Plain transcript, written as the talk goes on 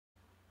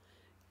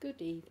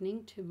Good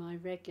evening to my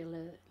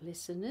regular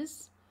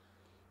listeners,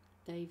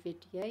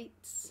 David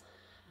Yates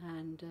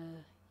and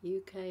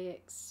UK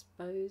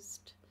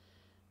Exposed,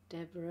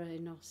 Deborah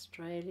in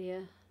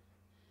Australia,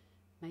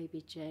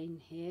 maybe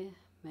Jane here,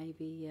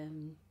 maybe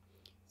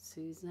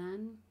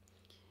Suzanne,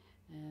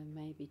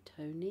 maybe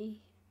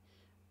Tony.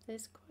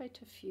 There's quite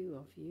a few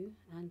of you,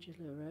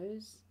 Angela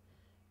Rose,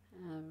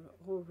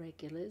 all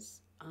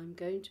regulars. I'm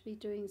going to be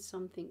doing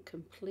something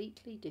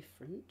completely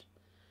different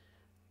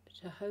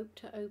to hope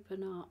to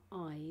open our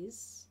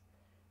eyes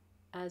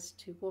as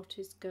to what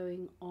is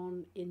going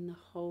on in the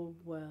whole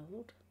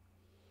world.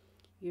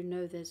 You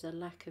know, there's a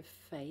lack of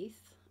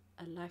faith,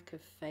 and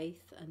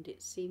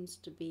it seems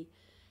to be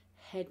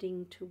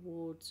heading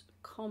towards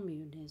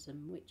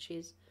communism, which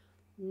is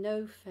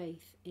no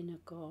faith in a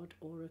God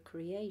or a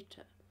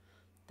creator.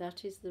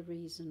 That is the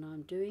reason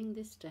I'm doing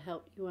this, to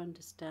help you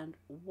understand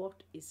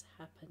what is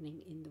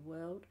happening in the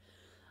world.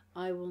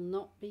 I will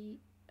not be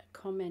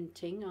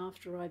commenting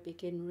after I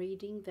begin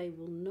reading. They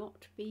will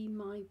not be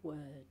my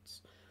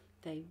words.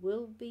 They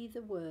will be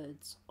the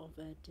words of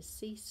a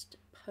deceased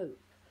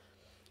pope,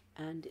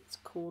 and it's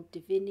called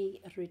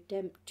Divini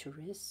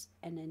Redemptoris,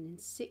 and an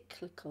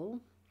encyclical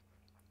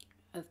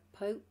of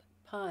Pope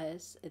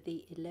Pius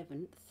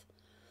XI,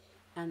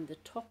 and the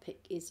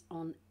topic is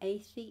on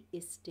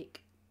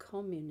atheistic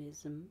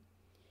communism,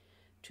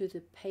 to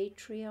the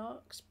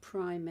patriarchs,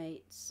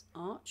 primates,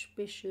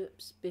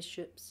 archbishops,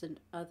 bishops and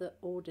other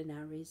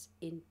ordinaries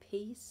in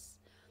peace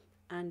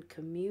and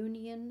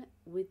communion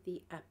with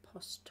the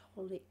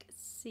Apostolic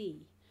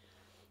See.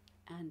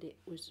 And it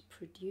was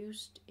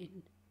produced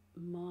in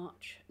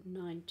March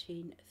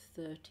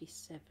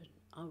 1937.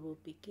 I will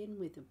begin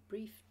with a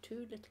brief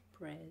two little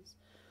prayers.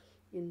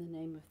 In the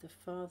name of the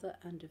Father,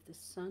 and of the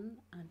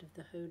Son, and of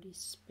the Holy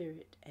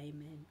Spirit.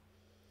 Amen.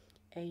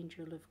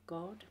 Angel of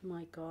God,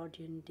 my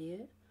guardian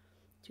dear,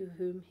 to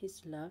whom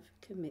his love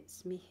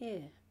commits me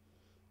here,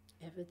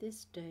 ever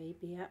this day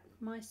be at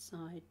my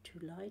side, to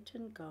light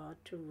and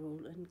guard, to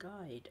rule and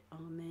guide.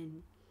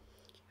 Amen.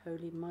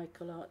 Holy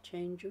Michael,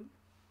 Archangel,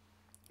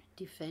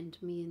 defend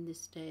me in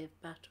this day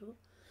of battle.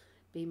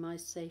 Be my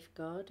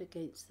safeguard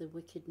against the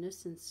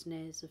wickedness and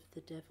snares of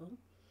the devil.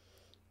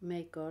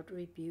 May God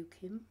rebuke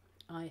him,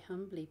 I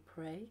humbly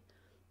pray.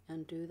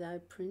 And do thou,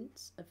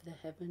 Prince of the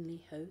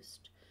heavenly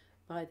host,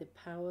 by the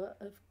power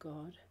of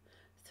God,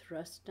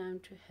 thrust down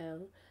to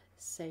hell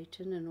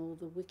Satan and all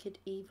the wicked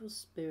evil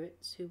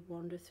spirits who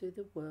wander through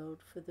the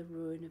world for the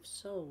ruin of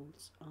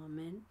souls.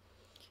 Amen.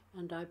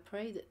 And I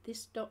pray that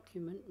this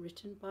document,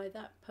 written by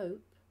that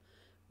Pope,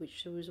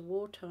 which was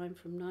wartime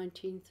from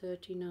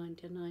 1939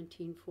 to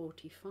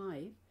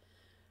 1945,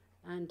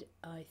 and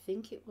I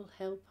think it will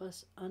help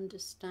us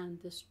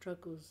understand the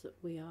struggles that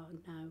we are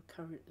now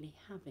currently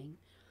having,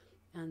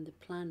 and the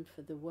plan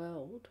for the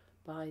world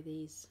by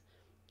these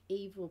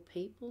evil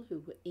people who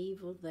were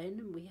evil then,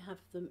 and we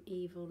have them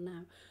evil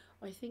now.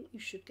 I think you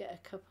should get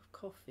a cup of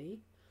coffee,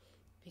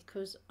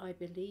 because I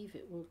believe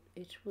it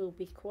will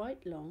be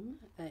quite long.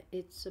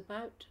 It's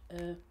about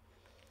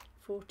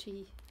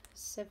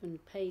 47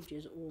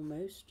 pages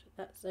almost.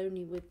 That's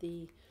only with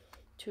the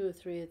 2 or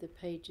 3 of the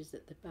pages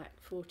at the back.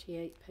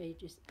 48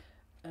 pages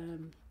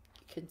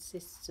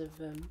consists of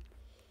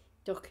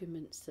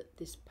documents that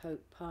this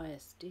Pope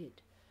Pius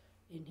did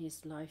in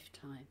his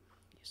lifetime.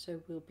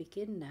 So we'll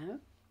begin now.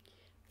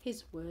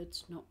 His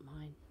words, not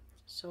mine.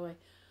 So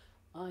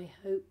I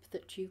hope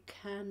that you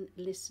can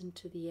listen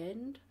to the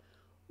end,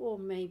 or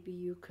maybe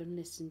you can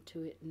listen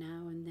to it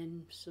now and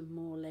then some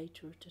more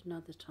later at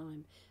another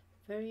time.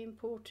 Very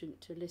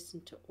important to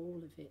listen to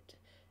all of it,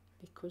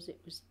 because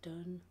it was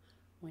done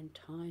when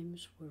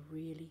times were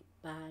really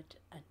bad,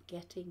 and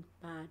getting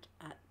bad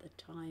at the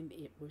time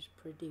it was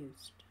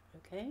produced.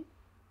 Okay?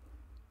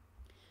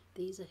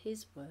 These are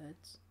his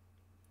words.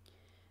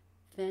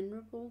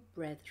 Venerable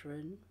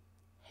brethren,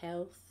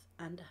 health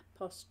and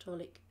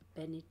apostolic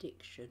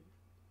benediction.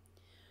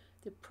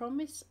 The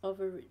promise of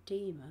a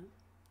Redeemer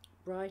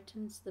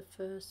brightens the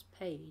first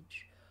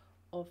page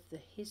of the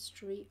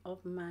history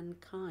of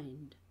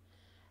mankind,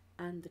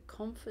 and the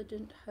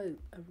confident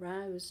hope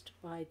aroused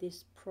by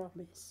this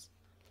promise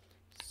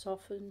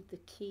softened the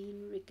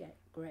keen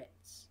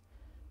regrets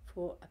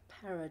for a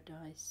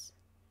paradise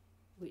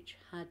which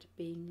had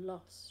been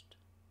lost.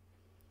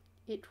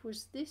 It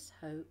was this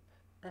hope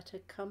that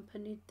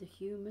accompanied the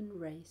human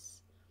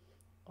race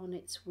on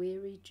its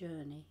weary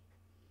journey,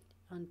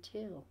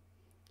 until,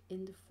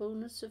 in the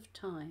fullness of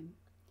time,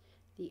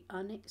 the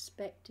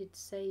unexpected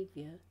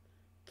Saviour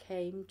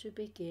came to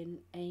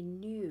begin a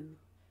new,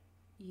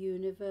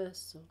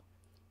 universal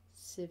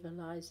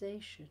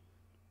civilization,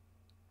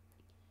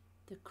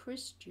 the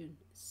Christian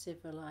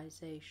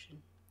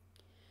civilization,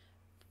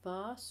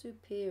 far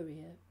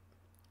superior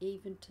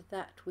even to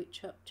that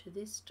which up to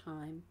this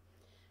time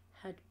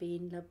had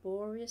been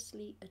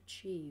laboriously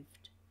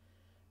achieved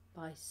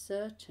by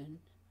certain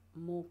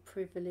more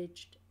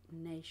privileged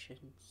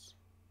nations.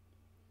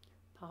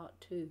 Part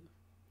 2.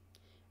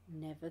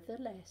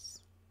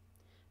 Nevertheless,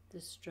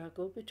 the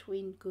struggle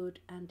between good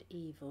and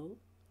evil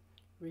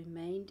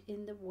remained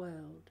in the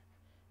world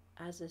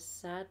as a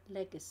sad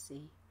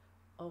legacy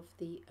of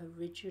the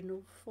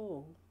original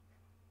fall,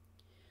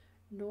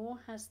 nor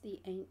has the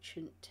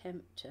ancient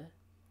tempter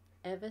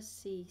ever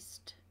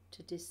ceased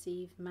to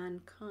deceive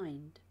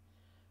mankind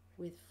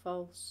with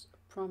false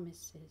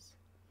promises.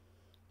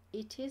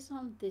 It is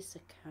on this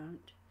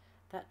account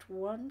that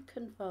one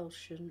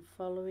convulsion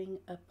following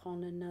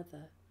upon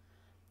another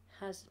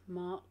has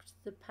marked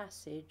the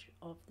passage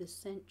of the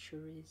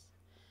centuries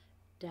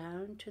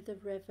down to the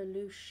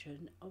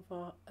revolution of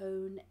our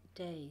own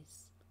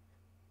days.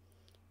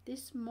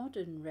 This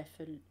modern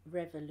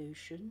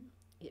revolution,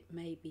 it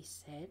may be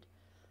said,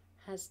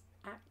 has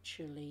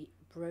actually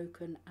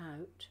broken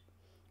out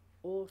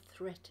or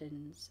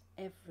threatens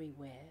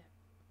everywhere,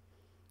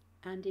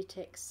 and it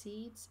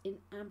exceeds in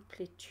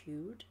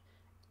amplitude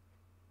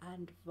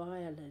and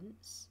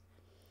violence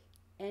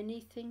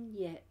anything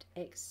yet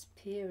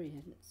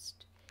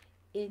experienced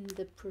in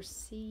the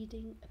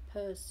preceding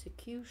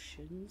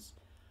persecutions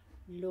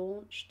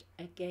launched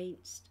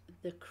against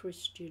the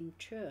Christian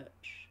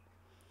Church.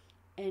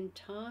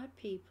 Entire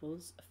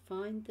peoples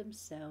find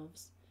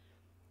themselves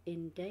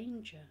in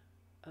danger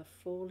of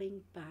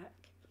falling back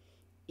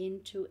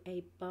into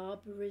a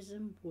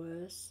barbarism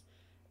worse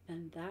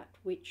than that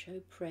which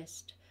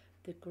oppressed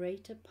the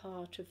greater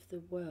part of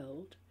the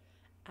world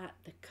at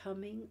the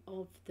coming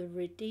of the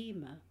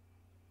Redeemer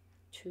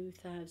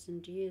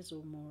 2,000 years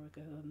or more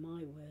ago, are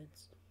my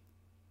words.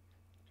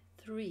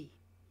 3.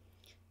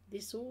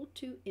 This all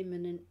too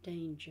imminent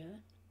danger,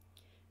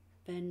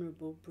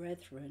 venerable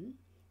brethren,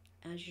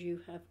 as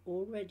you have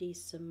already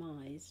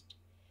surmised,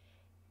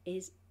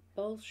 is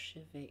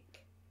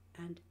Bolshevik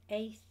and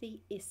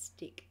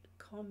Atheistic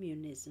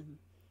Communism,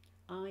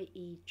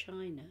 i.e.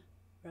 China,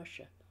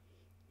 Russia,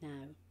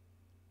 now,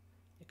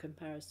 a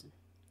comparison,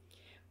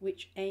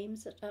 which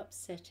aims at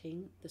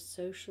upsetting the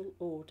social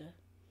order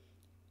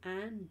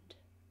and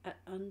at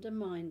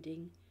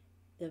undermining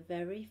the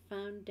very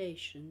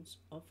foundations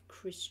of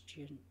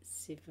Christian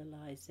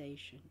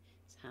civilization.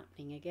 It's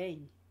happening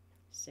again,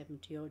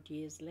 70 odd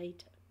years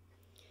later.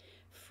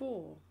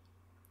 4.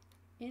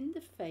 In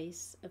the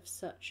face of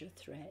such a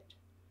threat,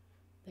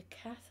 the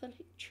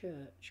Catholic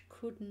Church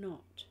could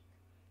not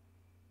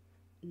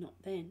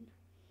then,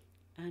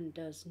 and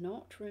does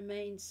not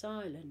remain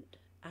silent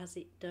as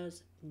it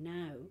does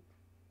now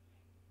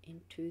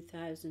in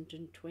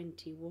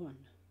 2021.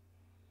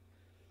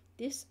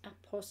 This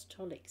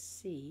apostolic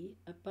see,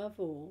 above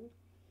all,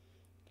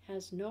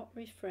 has not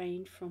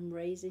refrained from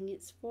raising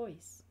its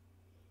voice,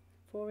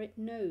 for it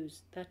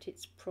knows that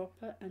its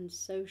proper and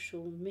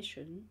social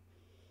mission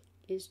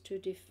is to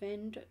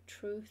defend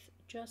truth,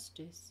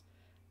 justice,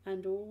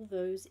 and all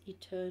those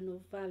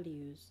eternal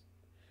values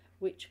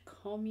which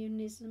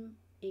communism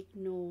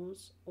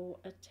ignores or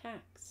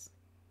attacks.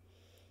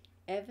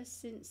 Ever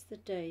since the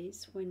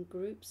days when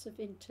groups of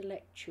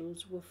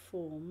intellectuals were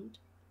formed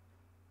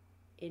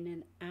in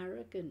an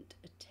arrogant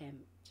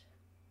attempt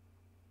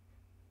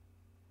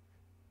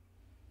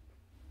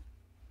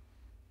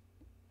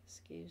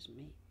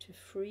to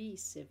free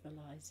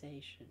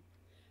civilization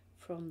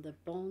from the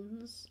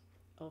bonds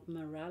of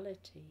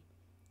morality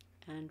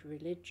and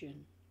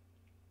religion,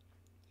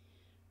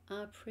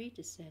 our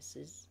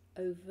predecessors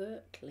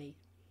overtly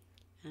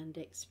and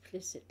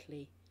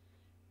explicitly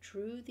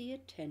drew the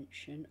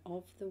attention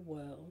of the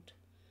world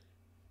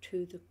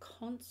to the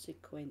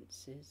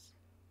consequences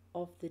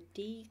of the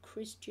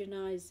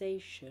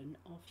de-Christianization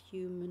of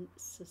human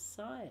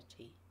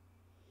society.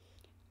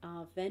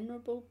 Our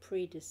venerable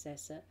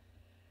predecessor,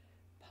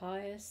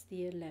 Pius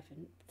the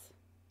 11th,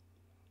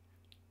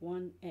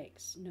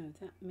 1x, no,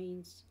 that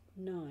means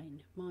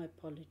 9, my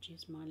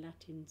apologies, my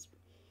Latin's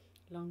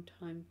long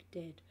time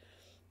dead.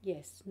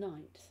 Yes,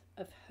 9th,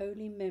 of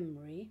holy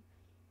memory,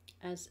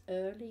 as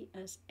early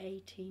as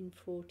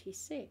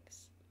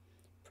 1846,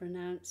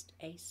 pronounced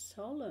a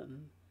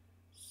solemn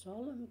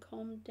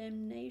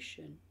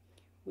condemnation,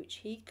 which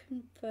he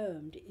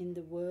confirmed in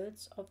the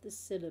words of the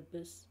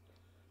syllabus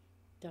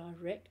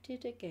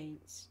directed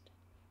against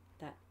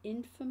that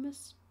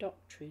infamous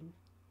doctrine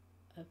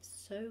of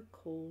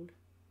so-called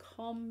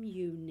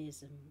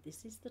communism.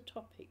 This is the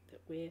topic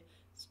that we're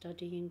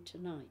studying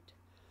tonight.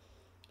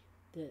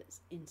 The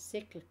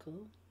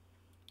Encyclical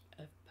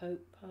of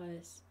Pope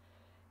Pius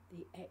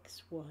the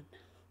X1.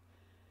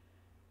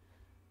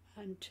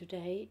 And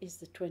today is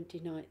the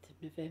 29th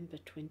of November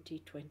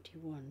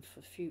 2021,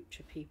 for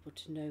future people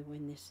to know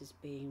when this is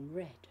being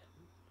read.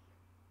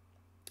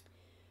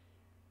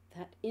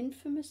 That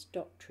infamous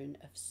doctrine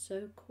of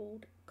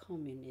so-called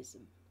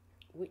communism,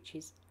 which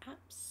is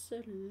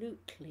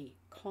absolutely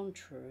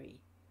contrary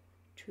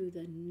to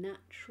the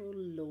natural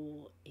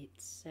law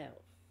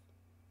itself,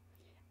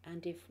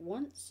 and if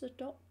once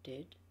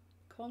adopted,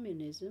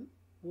 communism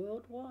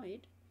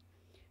worldwide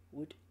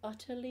would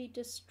utterly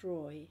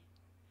destroy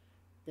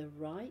the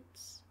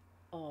rights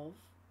of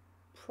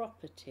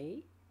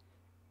property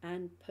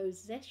and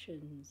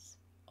possessions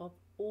of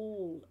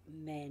all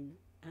men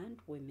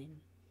and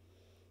women,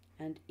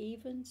 and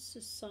even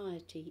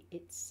society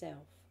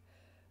itself.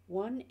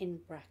 One, in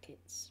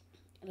brackets,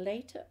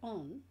 Later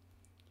on,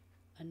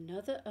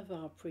 another of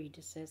our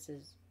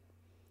predecessors,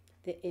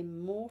 the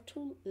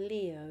immortal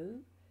Leo,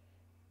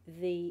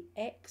 the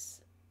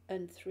X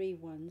and 3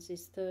 ones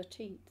is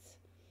 13th,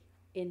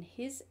 in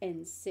his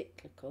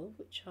Encyclical,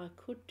 which I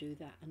could do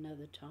that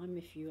another time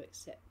if you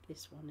accept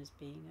this one as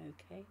being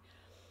okay,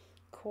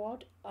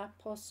 Quod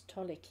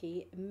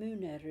Apostolici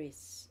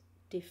Muneris,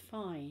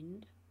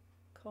 defined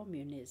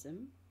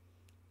communism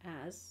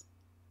as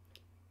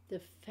the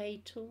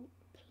fatal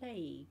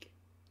plague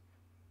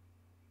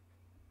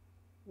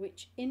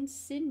which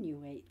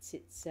insinuates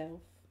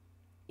itself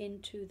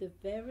into the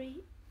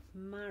very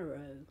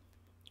marrow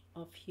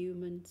of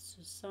human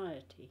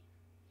society,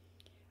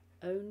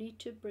 only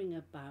to bring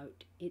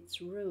about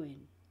its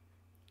ruin.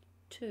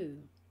 2.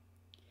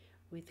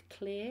 With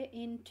clear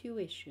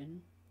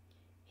intuition,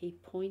 he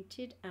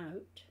pointed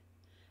out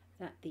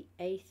that the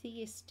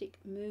atheistic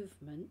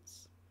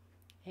movements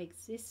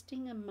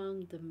existing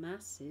among the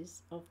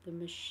masses of the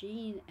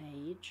machine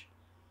age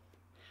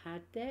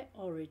had their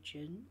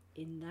origin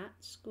in that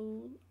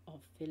school of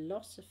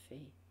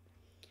philosophy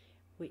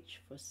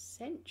which for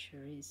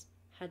centuries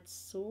had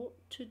sought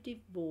to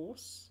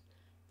divorce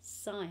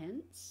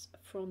science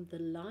from the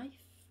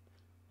life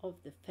of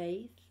the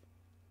faith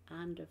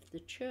and of the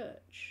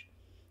church.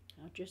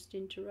 I'll just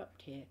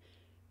interrupt here.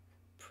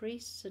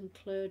 Priests and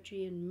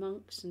clergy and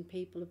monks and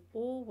people have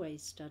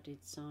always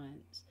studied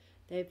science.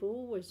 They've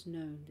always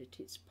known that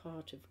it's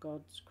part of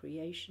God's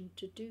creation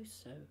to do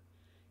so.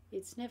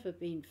 It's never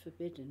been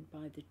forbidden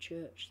by the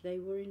church. They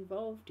were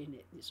involved in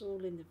it. It's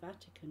all in the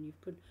Vatican. You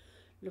could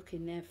look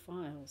in their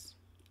files.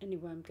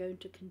 Anyway, I'm going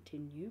to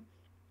continue.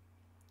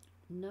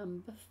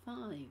 Number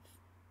 5.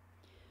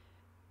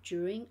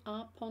 During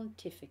our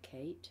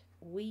pontificate,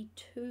 we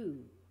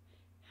too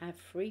have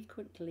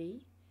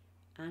frequently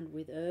and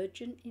with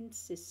urgent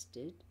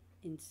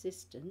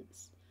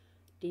insistence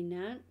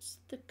denounced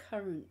the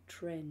current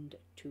trend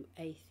to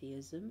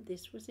atheism.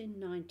 This was in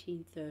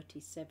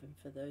 1937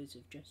 for those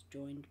who've just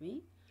joined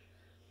me,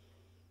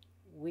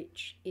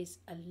 which is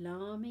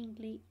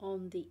alarmingly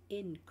on the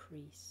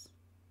increase.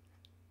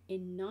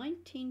 In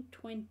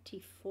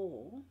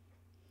 1924,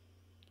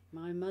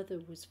 my mother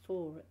was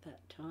 4 at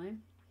that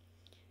time.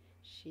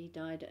 She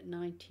died at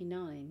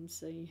 99,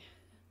 so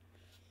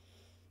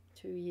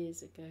 2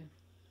 years ago.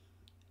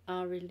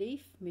 Our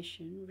relief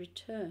mission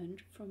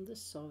returned from the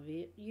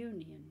Soviet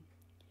Union.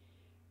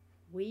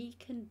 We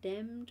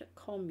condemned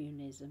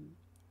communism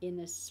in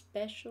a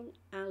special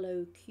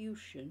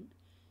allocution,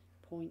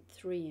 point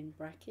 3 in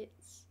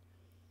brackets,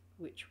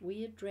 which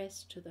we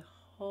addressed to the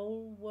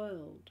whole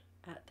world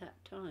at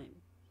that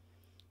time.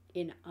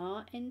 In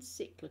our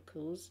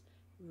encyclicals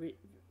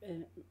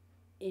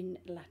in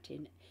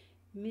Latin,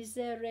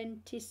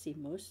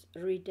 Miserentissimus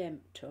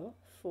Redemptor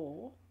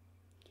 4,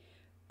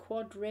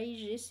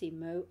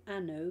 Quadragesimo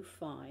Anno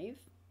 5,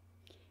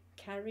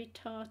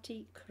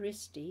 Caritati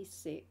Christi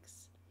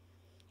 6,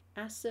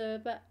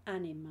 Acerba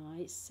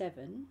Animae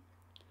 7,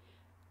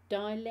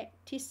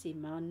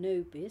 Dilectissima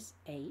Nobis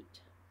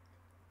 8.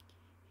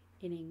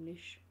 In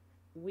English,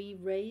 we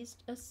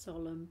raised a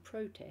solemn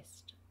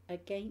protest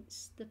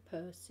against the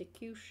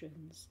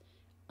persecutions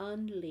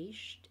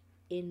unleashed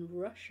in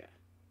Russia,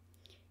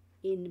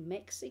 in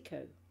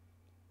Mexico,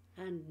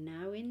 and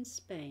now in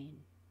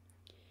Spain.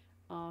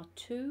 Our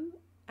 2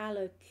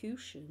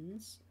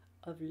 allocutions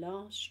of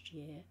last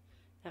year,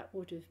 that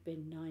would have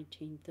been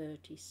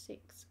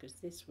 1936, because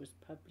this was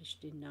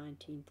published in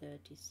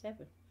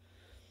 1937.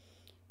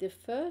 The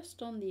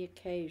first on the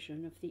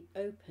occasion of the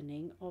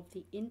opening of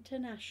the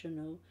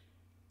International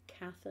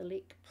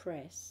Catholic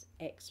Press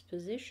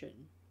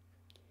Exposition,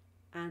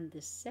 and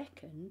the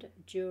second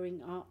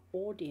during our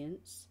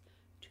audience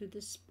to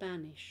the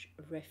Spanish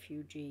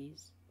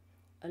refugees,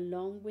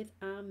 along with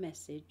our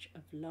message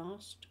of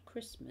last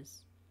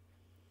Christmas,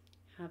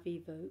 have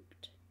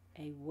evoked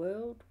a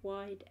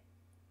worldwide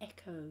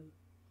echo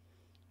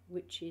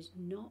which is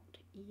not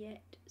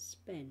yet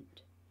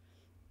spent.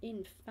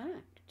 In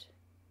fact,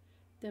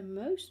 the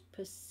most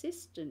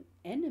persistent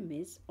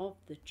enemies of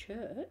the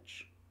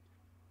Church,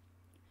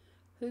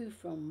 who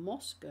from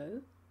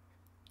Moscow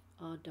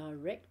are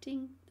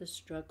directing the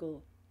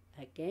struggle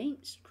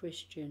against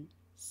Christian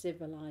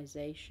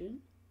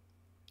civilization,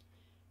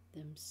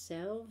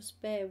 themselves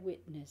bear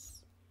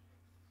witness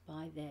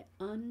by their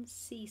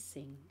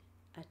unceasing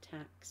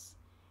attacks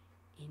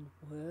in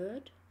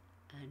word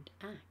and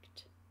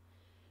act,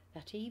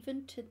 that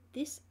even to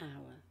this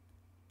hour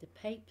the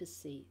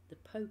papacy, the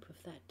Pope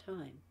of that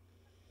time,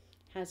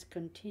 has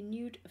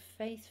continued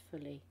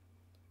faithfully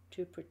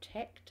to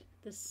protect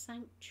the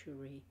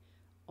sanctuary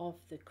of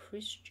the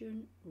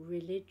Christian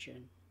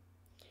religion,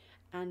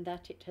 and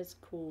that it has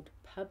called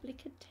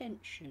public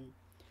attention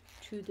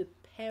to the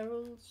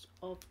perils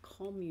of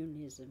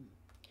communism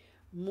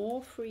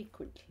more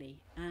frequently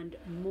and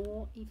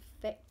more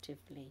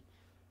effectively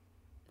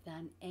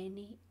than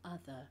any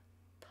other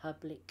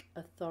public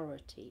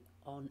authority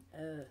on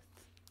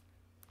earth.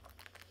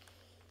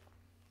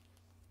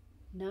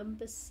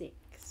 Number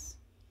 6.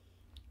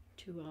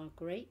 To our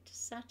great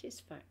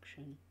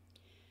satisfaction,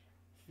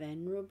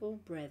 venerable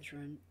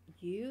brethren,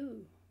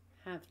 you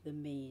have the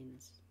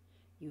means.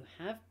 You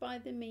have, by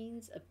the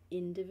means of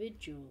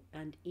individual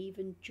and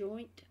even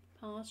joint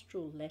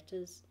pastoral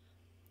letters,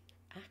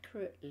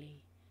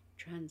 accurately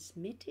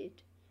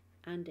transmitted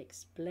and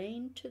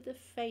explained to the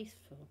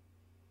faithful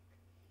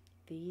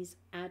these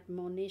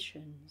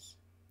admonitions.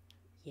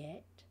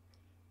 Yet,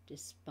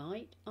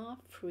 despite our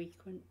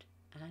frequent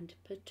and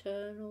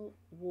paternal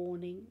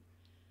warning,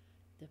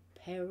 the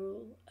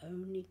peril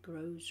only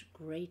grows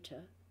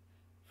greater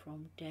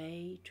from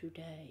day to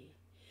day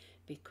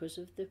because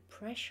of the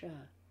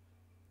pressure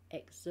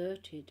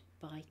exerted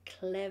by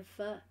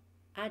clever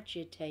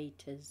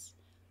agitators.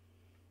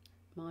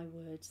 My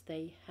words,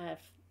 they have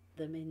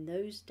them in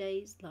those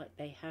days like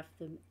they have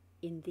them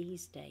in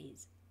these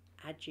days.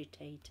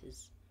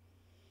 Agitators.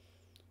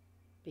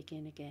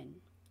 Begin again.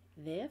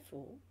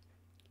 Therefore,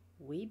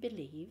 we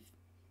believe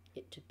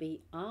it to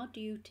be our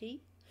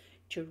duty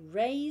to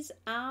raise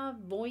our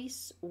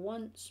voice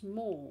once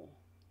more.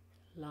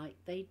 Like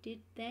they did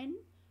then,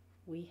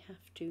 we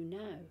have to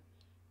now,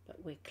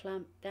 but we're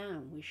clamped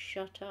down, we're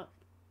shut up.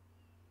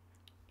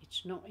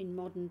 It's not in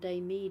modern day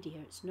media,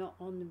 it's not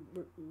on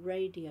the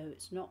radio,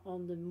 it's not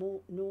on the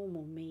more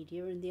normal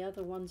media, and the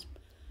other ones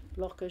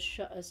block us,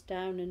 shut us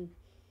down,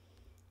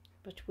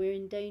 but we're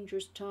in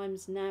dangerous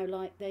times now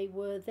like they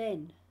were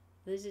then.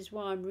 This is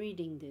why I'm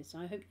reading this.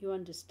 I hope you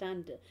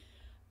understand it,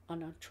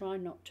 and I'll try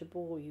not to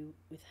bore you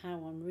with how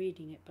I'm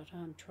reading it, but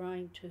I'm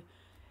trying to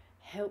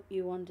help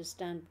you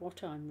understand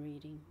what I'm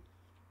reading.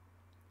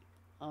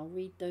 I'll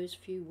read those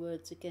few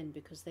words again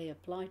because they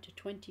apply to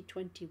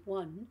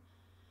 2021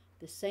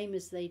 the same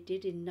as they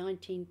did in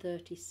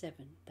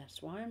 1937.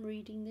 That's why I'm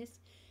reading this.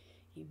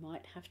 You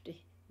might have to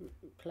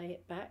play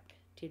it back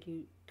till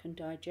you can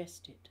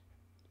digest it.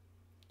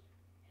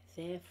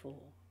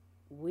 Therefore,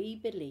 we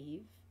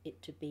believe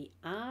it to be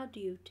our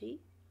duty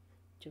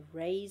to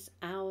raise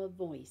our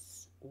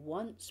voice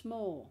once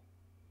more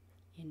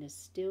in a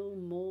still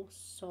more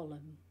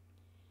solemn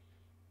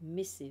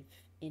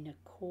missive in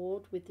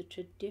accord with the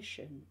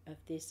tradition of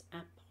this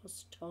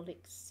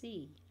apostolic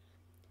see,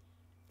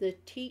 the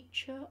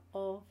teacher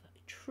of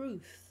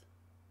truth,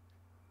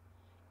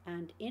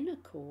 and in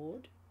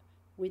accord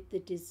with the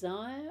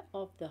desire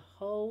of the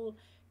whole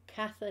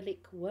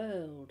Catholic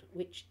world,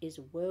 which is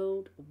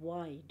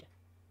worldwide.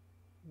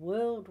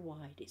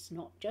 Worldwide. It's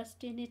not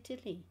just in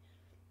Italy,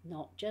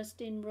 not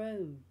just in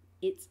Rome,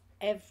 it's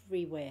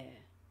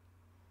everywhere,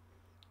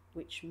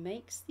 which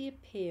makes the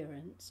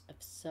appearance of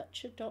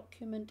such a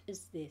document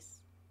as this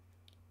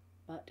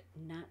but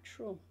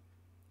natural.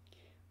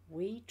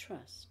 We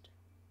trust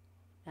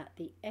that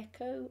the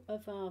echo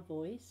of our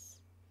voice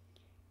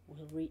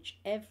will reach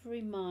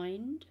every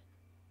mind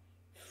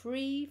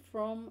free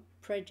from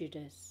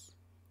prejudice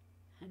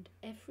and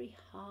every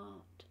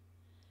heart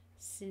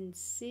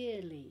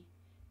sincerely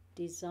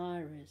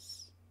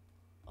desirous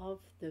of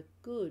the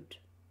good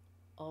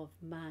of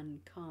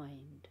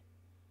mankind.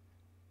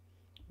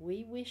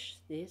 We wish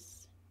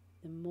this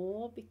the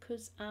more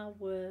because our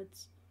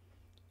words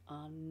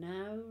are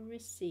now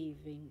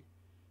receiving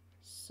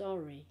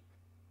sorry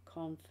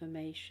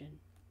confirmation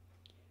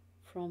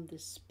from the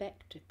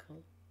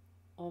spectacle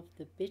of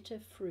the bitter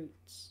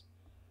fruits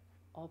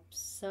of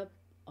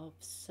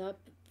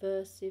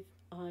subversive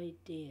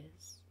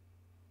ideas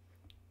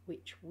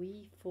which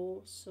we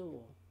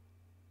foresaw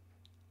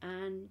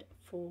and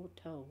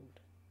foretold,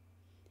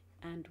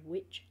 and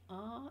which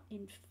are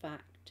in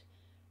fact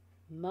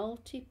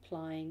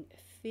multiplying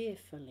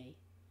fearfully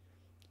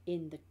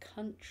in the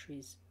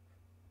countries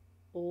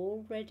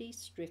already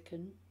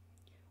stricken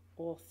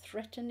or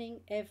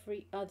threatening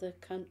every other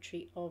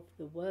country of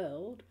the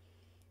world,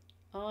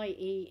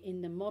 i.e.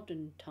 in the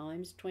modern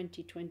times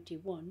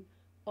 2021,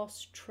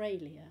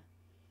 Australia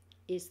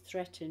is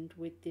threatened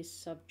with this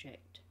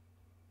subject.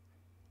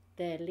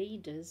 Their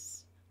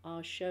leaders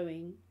are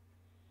showing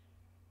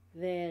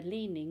their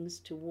leanings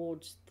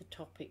towards the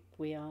topic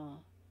we are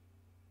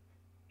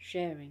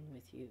sharing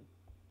with you.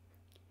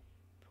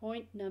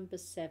 Point number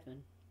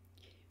 7.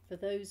 For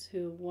those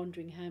who are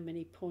wondering how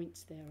many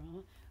points there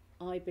are,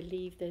 I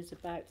believe there's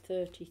about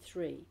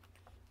 33.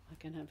 I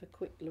can have a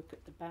quick look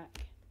at the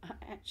back.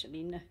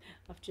 Actually, no,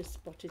 I've just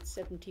spotted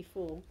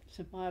 74,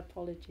 so my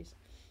apologies.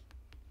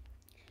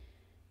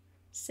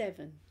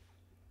 7.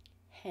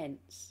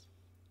 Hence,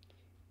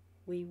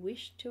 we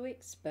wish to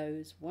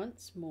expose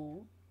once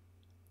more,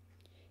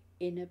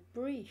 in a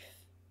brief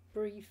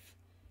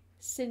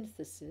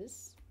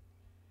synthesis,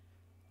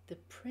 the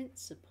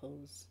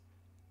principles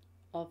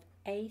of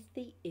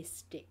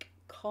atheistic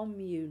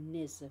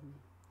communism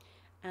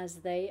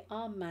as they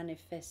are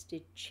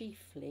manifested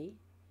chiefly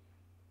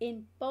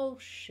in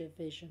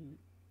Bolshevism.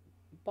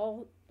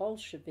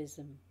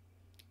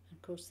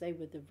 Of course, they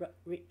were the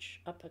rich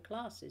upper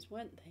classes,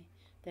 weren't they?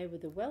 They were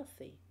the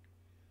wealthy.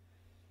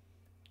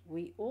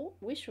 We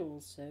wish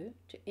also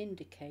to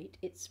indicate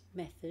its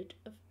method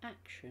of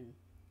action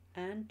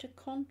and to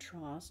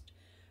contrast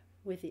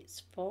with its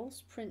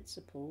false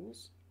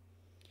principles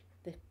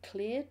the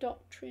clear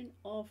doctrine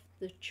of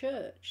the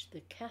Church,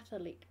 the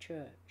Catholic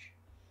Church,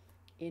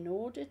 in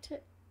order to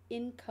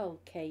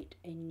inculcate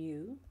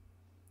anew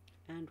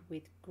and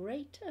with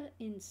greater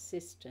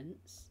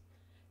insistence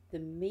the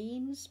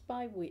means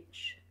by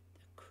which the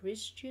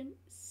Christian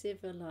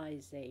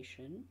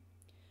civilization,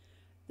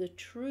 the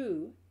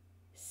true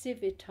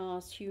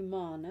civitas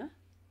humana,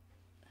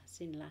 that's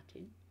in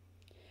Latin,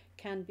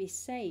 can be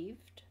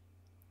saved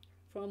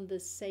from the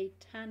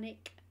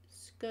satanic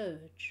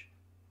scourge,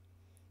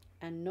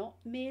 and not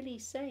merely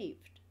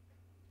saved,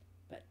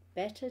 but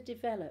better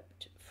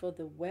developed for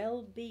the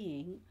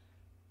well-being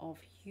of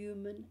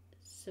human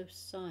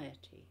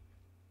society.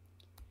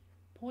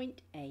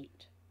 Point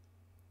 8.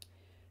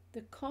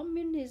 The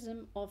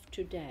communism of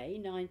today,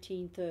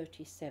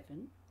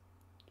 1937,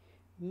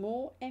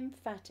 more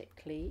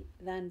emphatically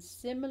than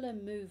similar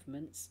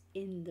movements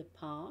in the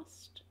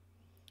past,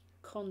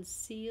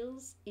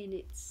 conceals in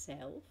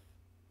itself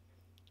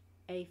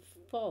a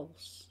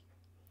false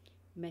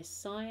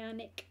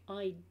messianic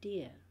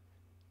idea,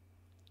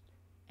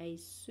 a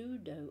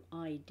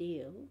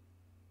pseudo-ideal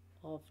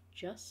of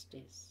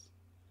justice,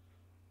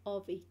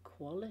 of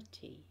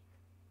equality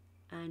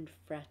and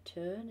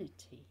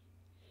fraternity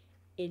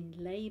in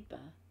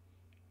labour,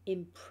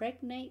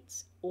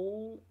 impregnates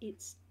all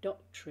its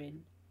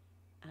doctrine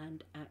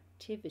and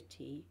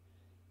activity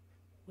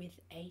with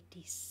a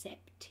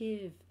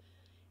deceptive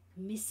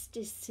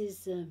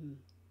mysticism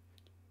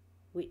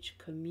which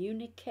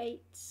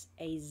communicates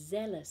a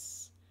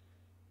zealous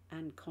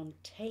and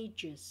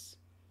contagious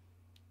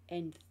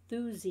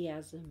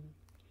enthusiasm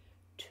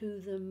to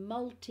the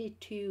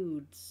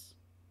multitudes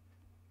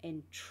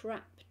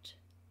entrapped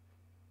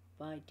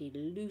by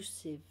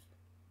delusive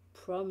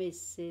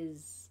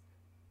promises.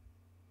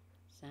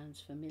 Sounds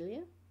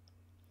familiar?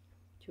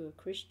 To a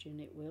Christian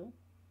it will.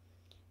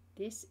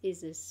 This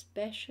is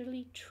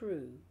especially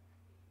true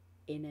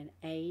in an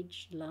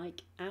age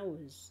like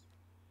ours.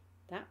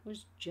 That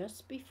was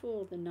just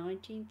before the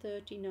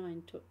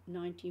 1939 to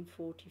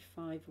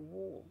 1945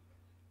 war,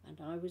 and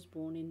I was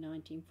born in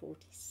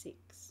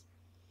 1946.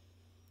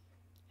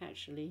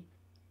 Actually,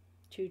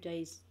 2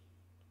 days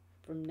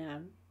from now,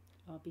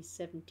 I'll be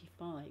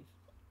 75.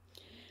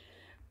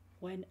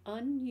 When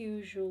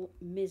unusual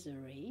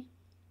misery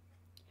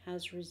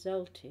has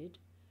resulted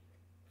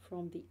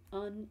from the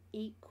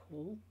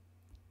unequal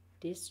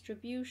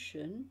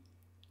distribution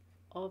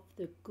of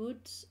the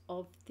goods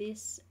of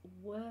this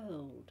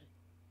world.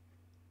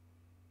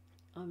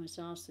 I must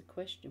ask the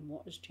question,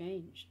 what has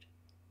changed?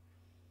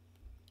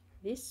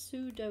 This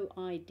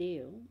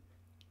pseudo-ideal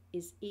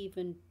is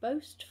even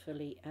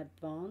boastfully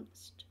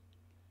advanced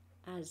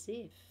as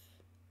if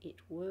it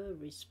were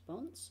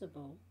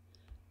responsible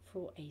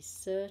for a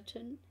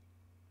certain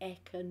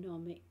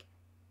economic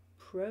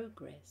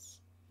progress.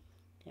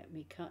 Let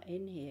me cut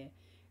in here.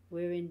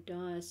 We're in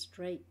dire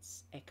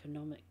straits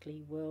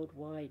economically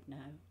worldwide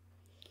now.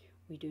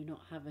 We do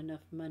not have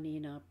enough money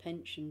in our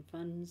pension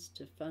funds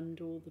to fund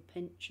all the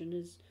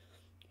pensioners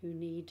who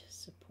need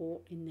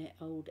support in their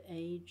old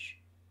age.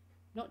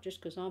 Not just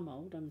because I'm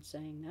old, I'm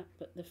saying that,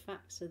 but the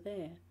facts are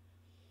there.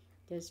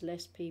 There's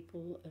less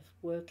people of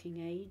working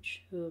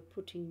age who are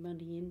putting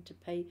money in to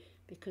pay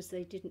because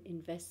they didn't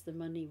invest the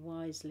money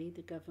wisely,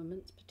 the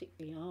governments,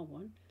 particularly our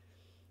one.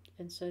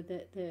 And so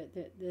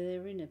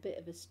they're in a bit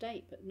of a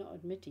state, but not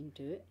admitting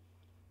to it.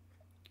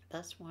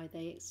 That's why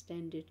they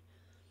extended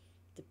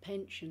the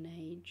pension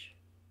age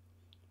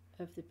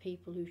of the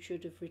people who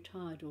should have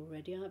retired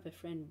already. I have a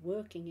friend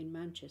working in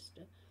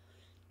Manchester,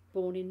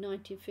 born in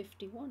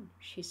 1951.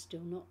 She's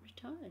still not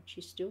retired.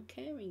 She's still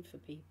caring for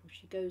people.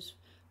 She goes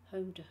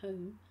home to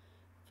home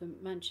for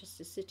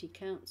Manchester City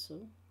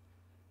Council,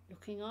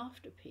 looking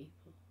after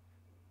people.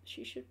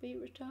 She should be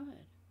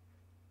retired.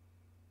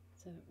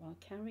 So I'll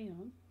carry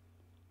on.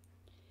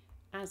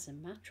 As a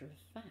matter of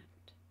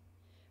fact,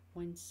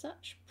 when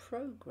such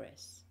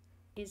progress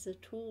is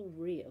at all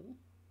real,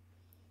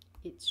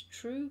 its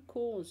true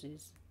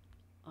causes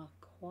are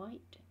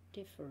quite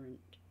different,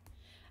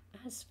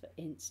 as for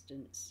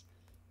instance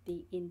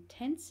the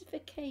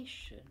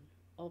intensification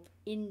of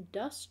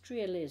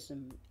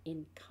industrialism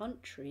in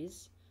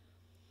countries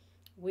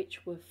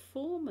which were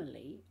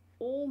formerly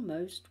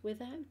almost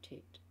without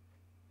it,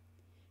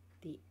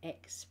 the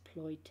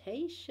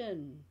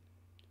exploitation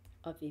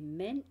of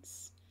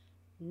immense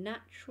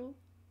natural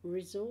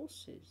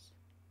resources.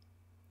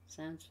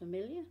 Sounds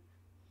familiar?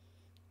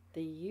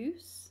 The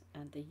use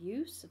of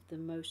the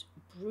most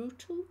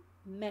brutal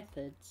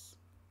methods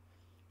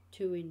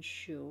to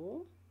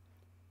ensure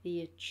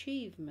the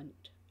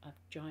achievement of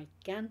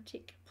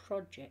gigantic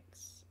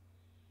projects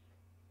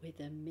with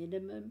a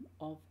minimum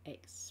of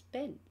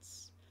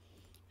expense.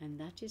 And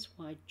that is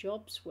why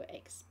jobs were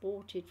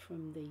exported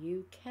from the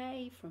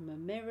UK, from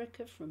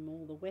America, from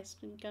all the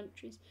Western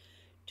countries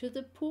to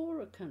the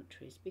poorer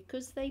countries,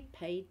 because they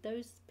paid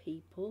those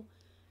people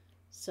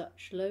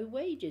such low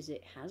wages.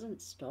 It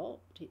hasn't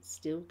stopped, it's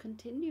still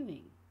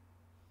continuing.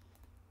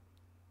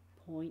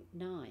 Point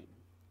 9.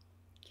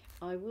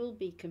 I will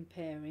be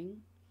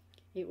comparing.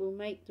 It will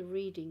make the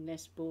reading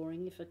less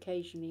boring if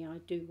occasionally I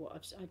do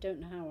I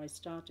don't know how I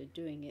started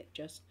doing it,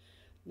 just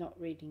not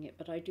reading it,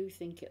 but I do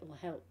think it will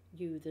help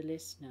you, the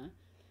listener,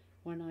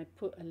 when I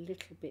put a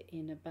little bit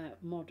in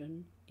about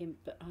modern,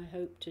 but I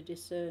hope to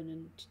discern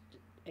and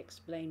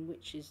explain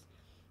which is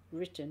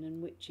written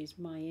and which is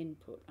my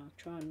input. I'll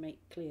try and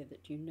make clear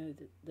that you know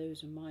that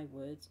those are my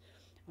words.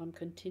 I'm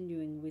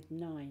continuing with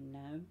 9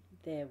 now,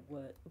 their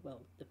word,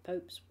 well, the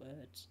Pope's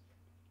words.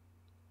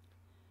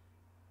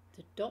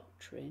 The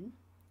doctrine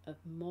of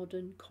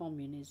modern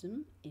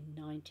communism in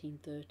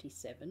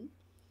 1937,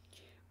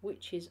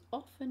 which is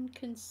often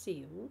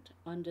concealed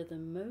under the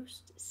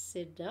most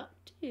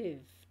seductive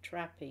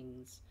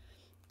trappings,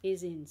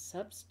 is in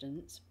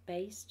substance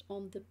based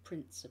on the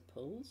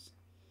principles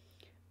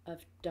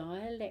of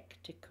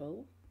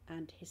dialectical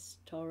and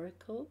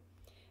historical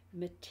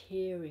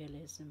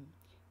materialism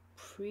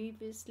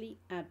previously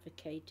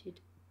advocated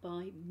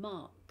by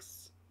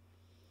Marx,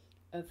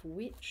 of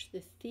which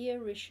the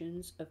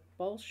theorists of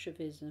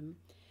Bolshevism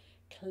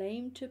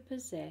claim to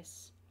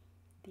possess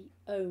the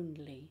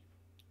only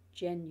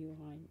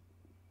genuine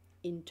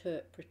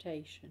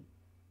interpretation.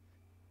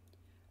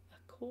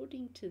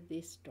 According to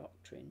this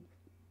doctrine,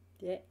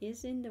 there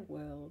is in the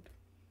world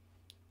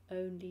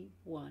only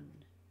one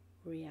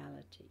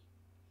reality,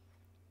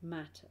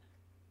 matter,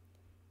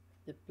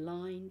 the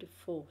blind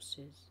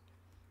forces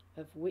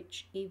of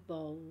which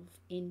evolve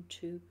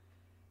into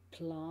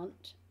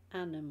plant,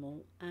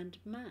 animal, and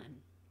man.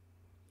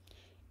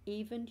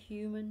 Even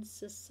human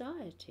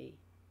society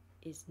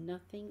is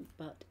nothing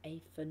but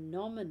a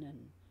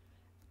phenomenon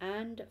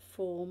and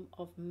form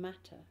of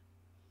matter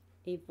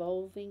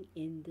evolving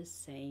in the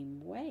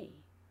same way,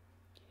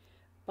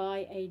 by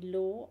a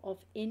law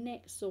of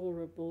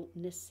inexorable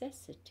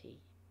necessity,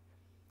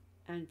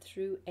 and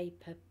through a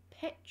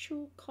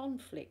perpetual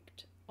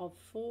conflict of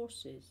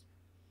forces.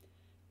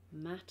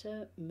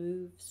 Matter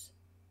moves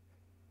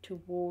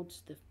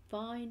towards the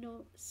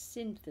final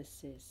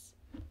synthesis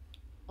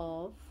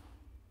of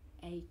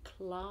a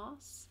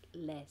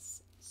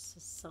classless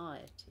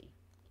society.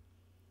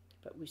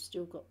 But we've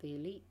still got the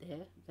elite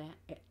there.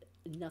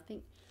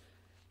 Nothing.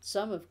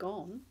 Some have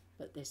gone,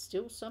 but there's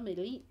still some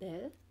elite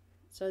there.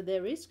 So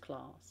there is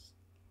class,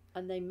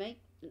 and they make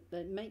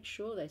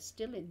sure they're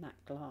still in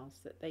that class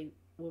that they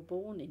were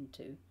born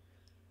into,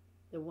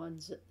 the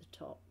ones at the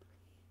top.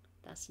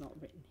 That's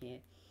not written here.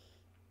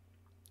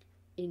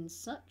 In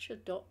such a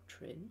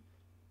doctrine,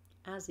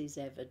 as is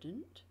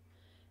evident,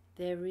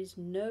 there is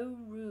no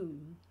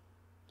room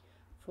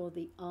for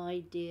the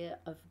idea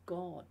of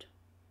God.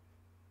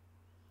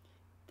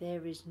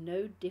 There is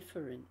no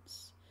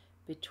difference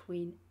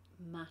between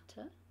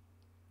matter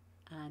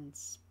and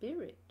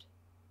spirit,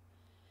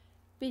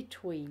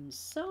 between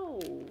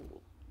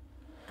soul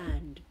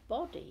and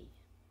body.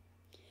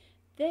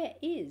 There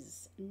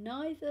is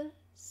neither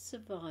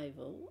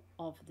survival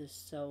of the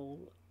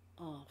soul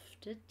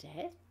after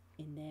death,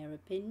 in their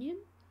opinion,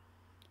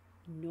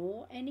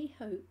 nor any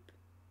hope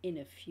in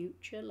a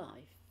future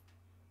life.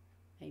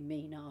 They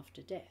mean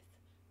after death.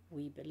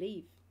 We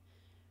believe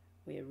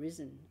we're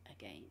risen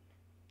again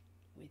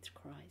with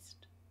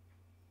Christ.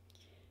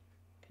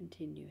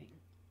 Continuing,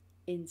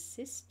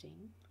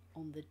 insisting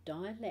on the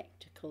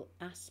dialectical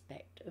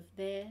aspect of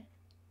their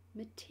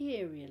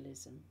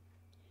materialism,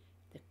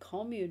 the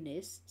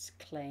communists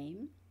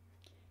claim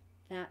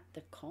that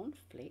the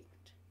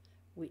conflict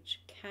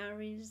which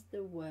carries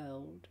the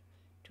world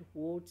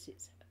towards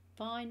its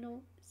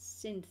final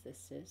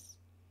synthesis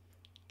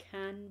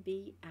can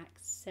be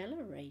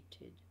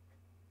accelerated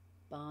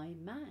by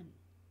man.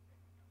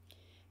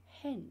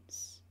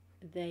 Hence,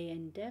 they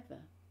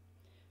endeavour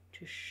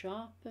to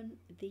sharpen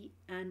the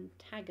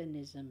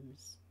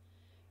antagonisms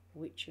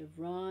which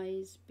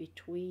arise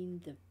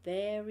between the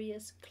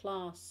various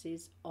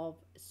classes of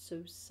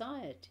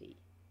society.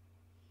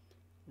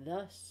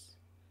 Thus,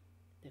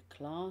 the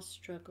class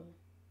struggle,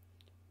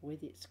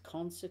 with its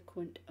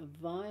consequent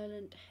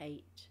violent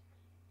hate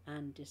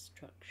and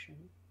destruction,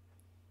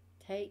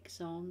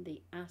 takes on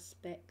the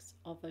aspects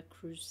of a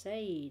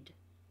crusade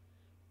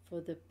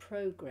for the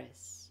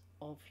progress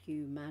of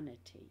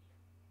humanity.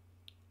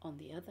 On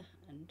the other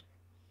hand,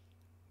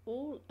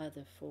 all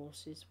other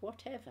forces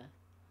whatever,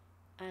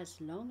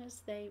 as long as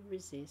they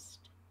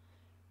resist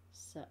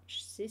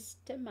such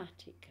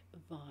systematic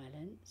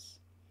violence,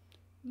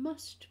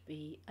 must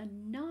be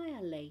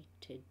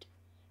annihilated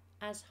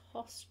as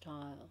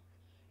hostile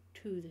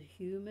to the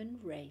human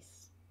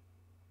race.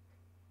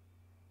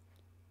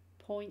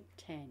 Point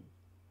 10.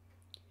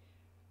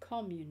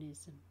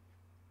 Communism,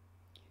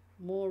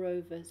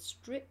 moreover,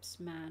 strips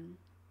man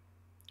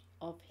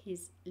of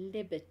his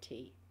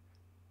liberty.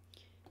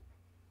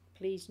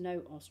 Please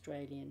note,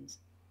 Australians,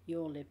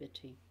 your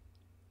liberty.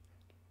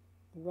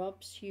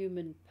 Robs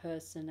human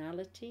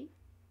personality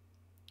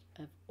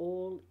of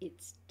all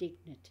its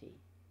dignity,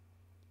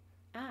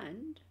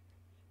 and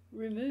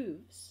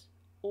removes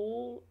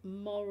all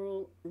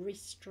moral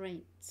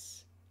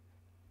restraints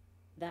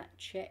that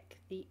check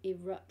the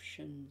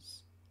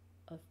eruptions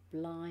of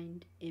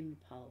blind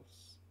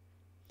impulse.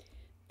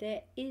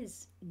 There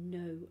is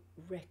no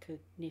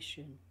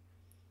recognition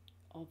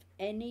of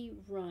any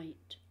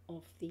right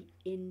of the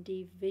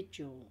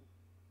individual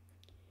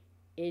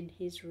in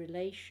his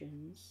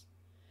relations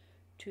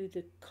to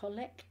the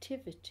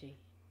collectivity.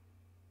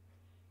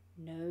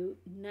 No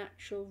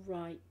natural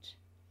right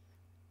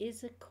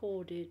is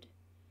accorded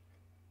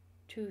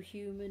to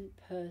human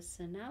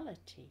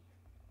personality,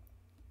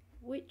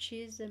 which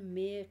is a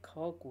mere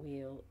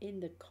cogwheel in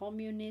the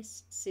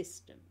communist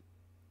system.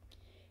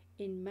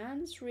 In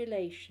man's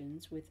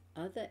relations with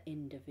other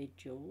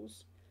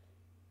individuals,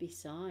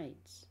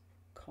 besides,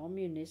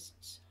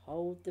 communists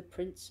hold the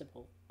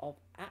principle of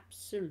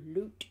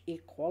absolute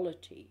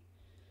equality,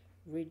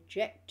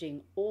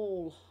 rejecting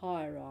all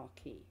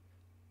hierarchy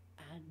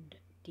and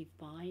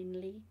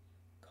divinely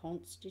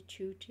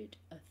constituted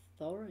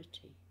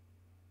authority,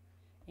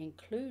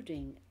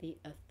 including the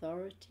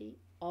authority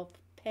of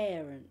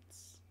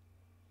parents.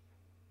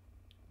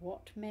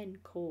 What men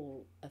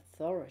call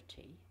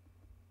authority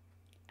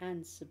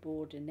and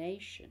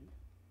subordination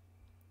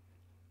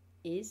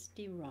is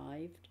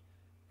derived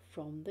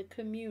from the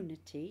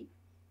community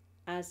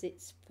as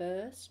its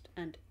first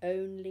and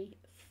only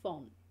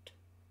font,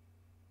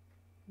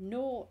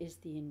 nor is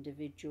the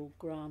individual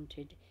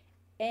granted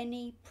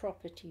any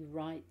property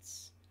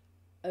rights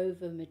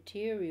over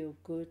material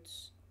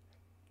goods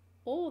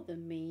or the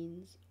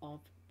means of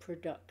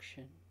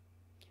production.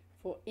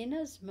 For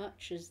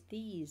inasmuch as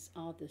these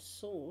are the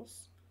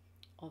source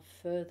of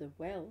further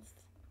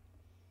wealth,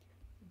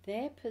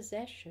 their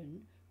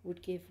possession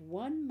would give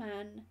one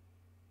man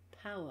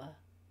power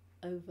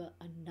over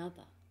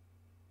another.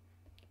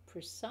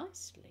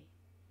 Precisely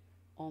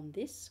on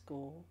this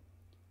score,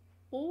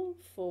 all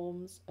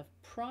forms of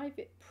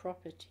private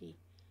property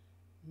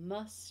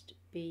must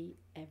be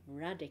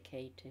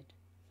eradicated,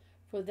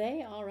 for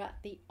they are at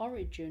the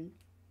origin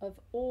of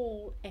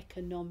all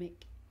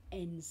economic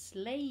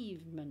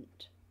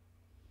enslavement.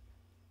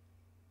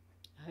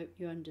 I hope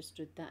you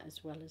understood that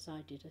as well as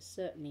I did. I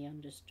certainly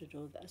understood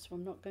all that, so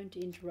I'm not going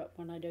to interrupt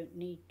when I don't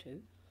need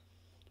to.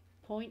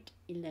 Point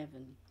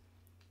 11.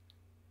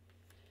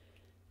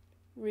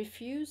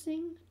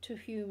 Refusing to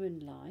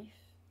human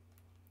life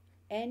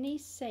any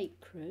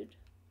sacred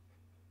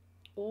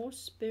or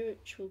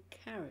spiritual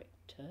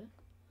character,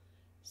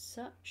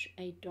 such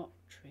a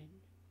doctrine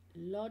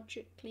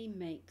logically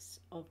makes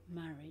of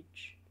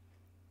marriage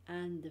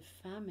and the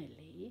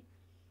family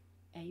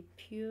a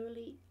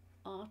purely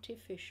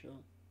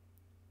artificial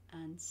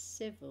and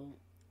civil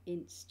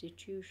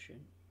institution,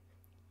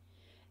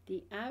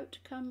 the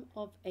outcome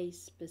of a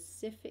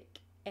specific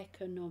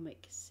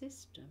economic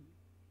system.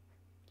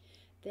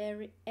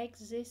 There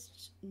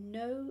exists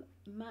no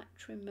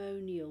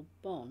matrimonial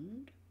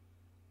bond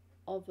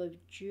of a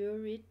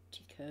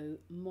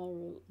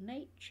juridico-moral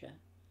nature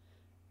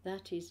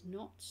that is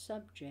not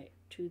subject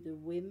to the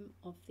whim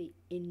of the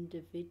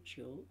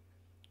individual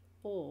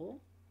or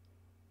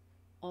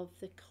of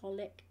the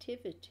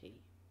collectivity.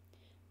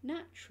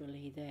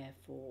 Naturally,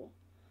 therefore,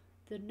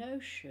 the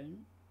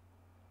notion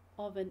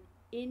of an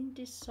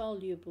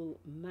indissoluble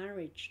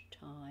marriage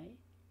tie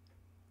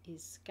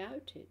is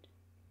scouted.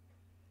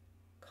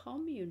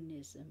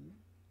 Communism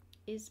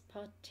is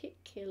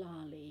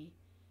particularly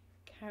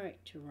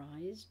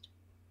characterized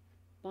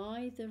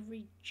by the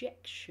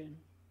rejection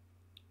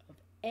of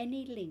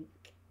any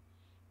link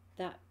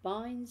that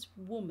binds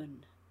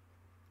woman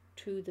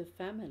to the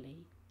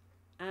family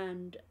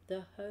and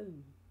the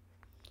home,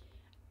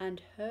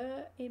 and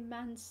her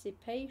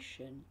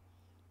emancipation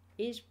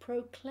is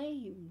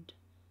proclaimed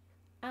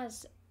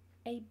as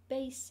a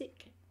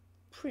basic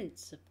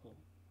principle.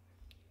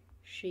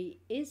 She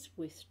is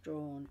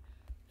withdrawn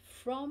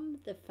from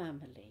the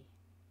family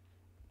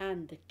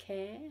and the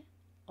care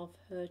of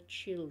her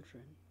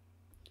children,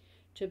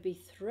 to be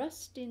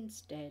thrust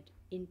instead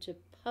into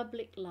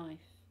public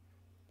life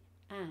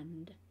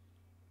and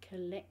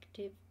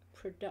collective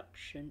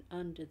production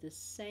under the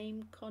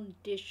same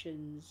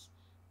conditions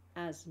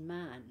as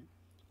man.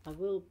 I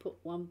will put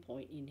one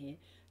point in here.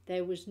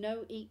 There was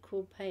no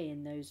equal pay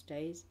in those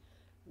days.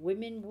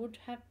 Women would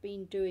have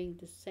been doing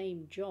the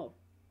same job,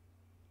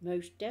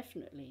 most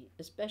definitely,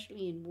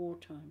 especially in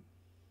wartime.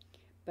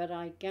 But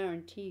I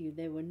guarantee you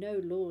there were no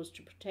laws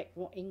to protect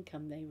what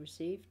income they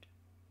received,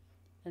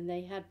 and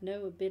they had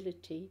no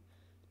ability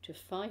to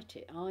fight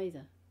it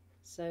either.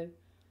 So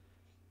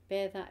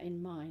bear that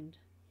in mind.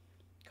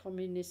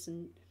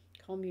 Communism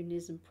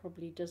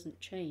probably doesn't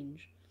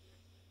change.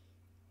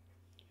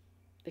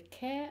 The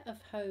care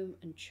of home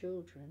and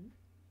children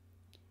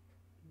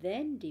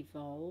then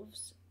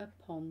devolves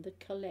upon the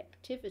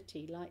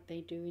collectivity, like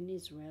they do in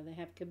Israel. They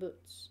have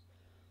kibbutz.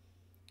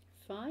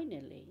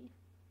 Finally,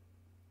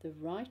 the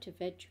right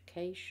of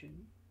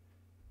education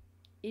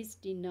is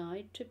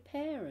denied to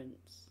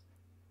parents.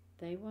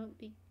 They won't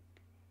be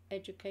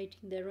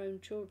educating their own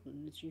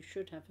children, as you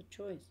should have a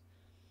choice,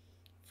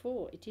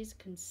 for it is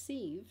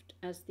conceived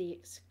as the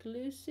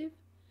exclusive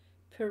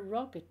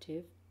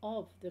prerogative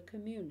of the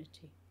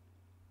community,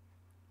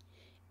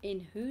 in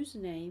whose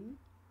name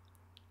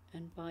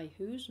and by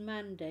whose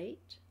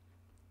mandate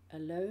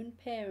alone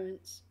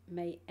parents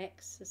may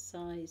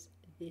exercise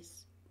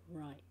this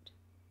right.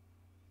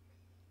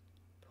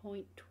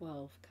 Point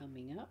 12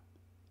 coming up.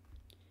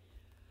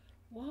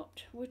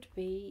 What would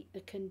be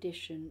the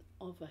condition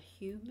of a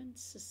human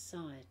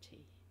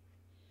society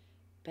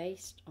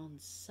based on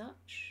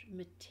such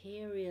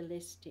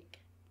materialistic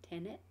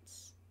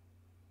tenets?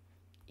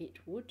 It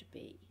would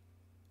be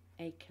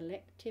a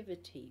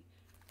collectivity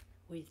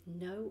with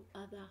no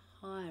other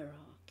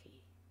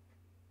hierarchy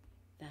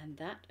than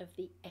that of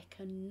the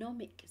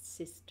economic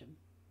system.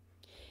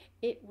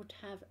 It would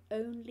have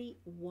only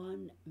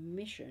one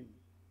mission: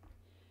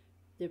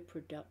 the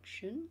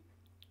production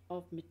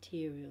of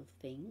material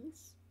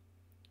things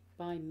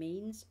by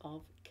means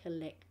of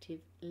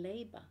collective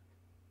labour,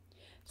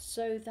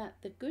 so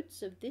that the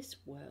goods of this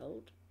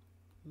world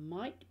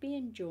might be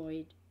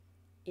enjoyed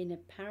in a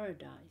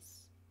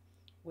paradise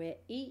where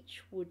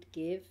each would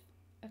give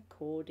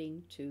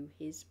according to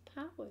his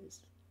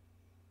powers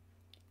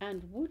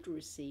and would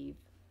receive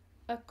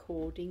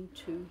according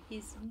to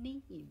his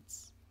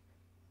needs.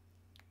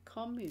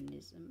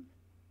 Communism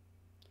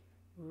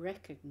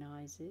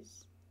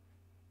recognizes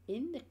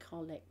in the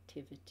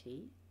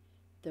collectivity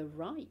the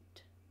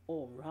right,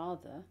 or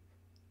rather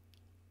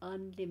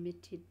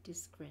unlimited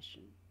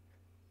discretion,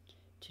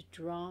 to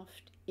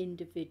draft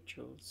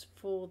individuals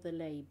for the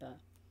labour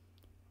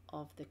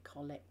of the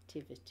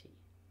collectivity,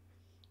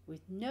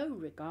 with no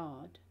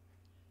regard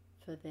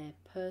for their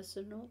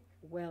personal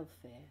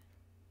welfare,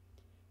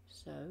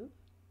 so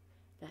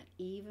that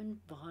even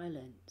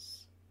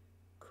violence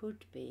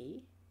could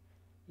be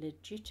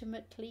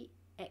legitimately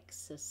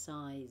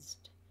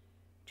exercised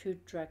to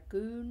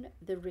dragoon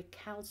the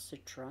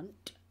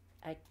recalcitrant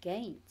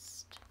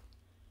against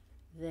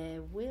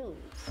their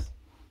wills.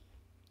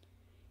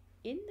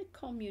 In the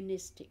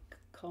communistic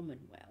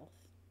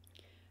commonwealth,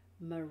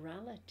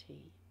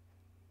 morality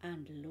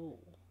and law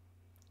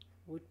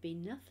would be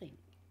nothing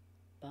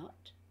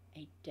but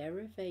a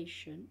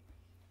derivation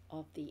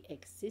of the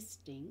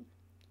existing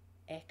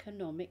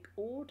economic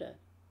order,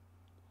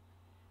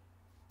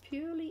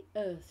 purely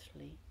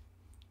earthly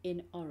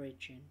in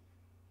origin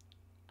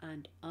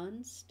and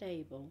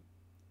unstable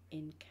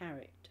in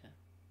character.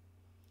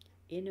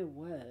 In a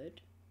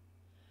word,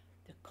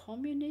 the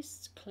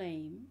communists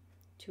claim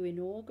to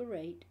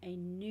inaugurate a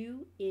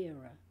new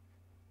era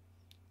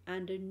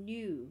and a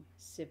new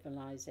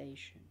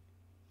civilization,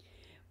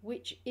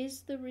 which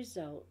is the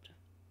result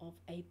of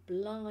a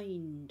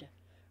blind,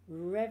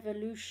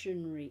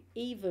 evolutionary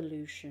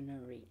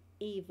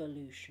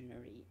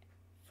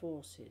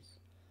forces,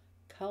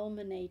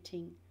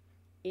 culminating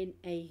in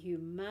a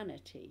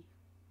humanity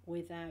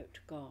without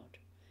God.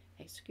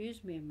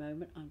 Excuse me a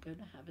moment, I'm going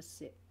to have a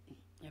sip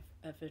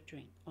of a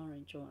drink,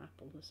 orange or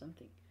apple or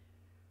something.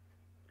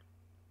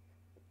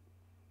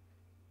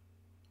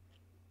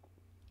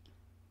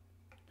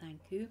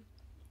 Thank you.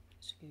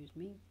 Excuse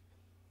me.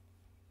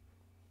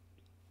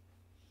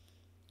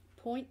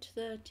 Point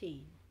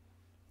 13.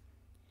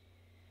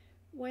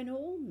 When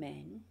all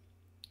men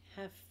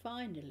have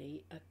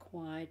finally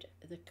acquired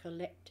the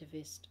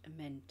collectivist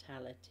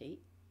mentality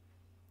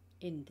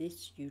in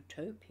this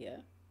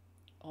utopia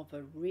of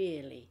a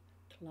really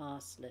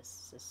classless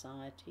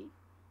society,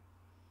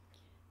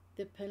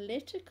 the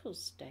political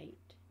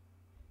state,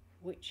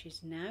 which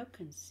is now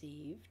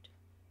conceived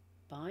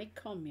by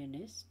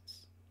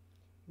communists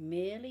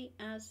merely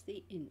as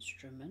the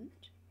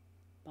instrument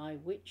by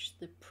which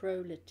the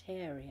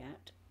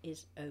proletariat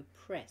is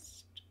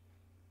oppressed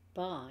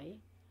by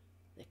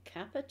the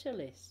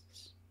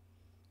capitalists,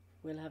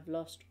 will have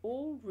lost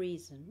all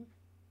reason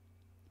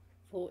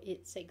for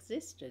its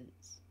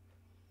existence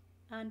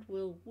and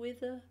will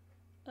wither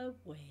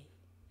away.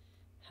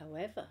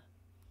 However,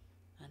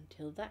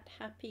 until that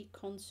happy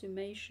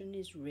consummation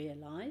is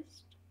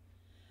realized,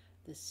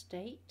 the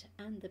state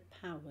and the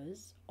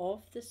powers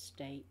of the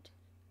state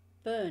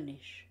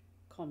furnish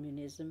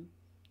communism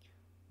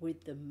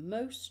with the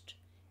most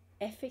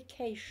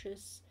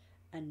efficacious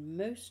and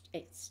most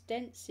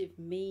extensive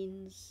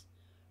means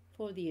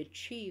for the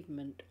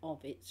achievement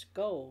of its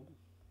goal.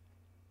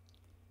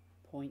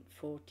 Point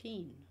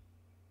 14.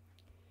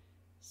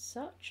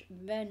 Such,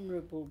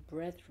 venerable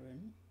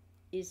brethren,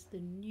 is the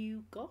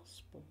new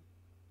gospel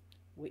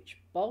which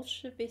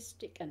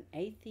Bolshevistic and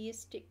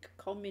atheistic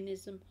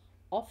communism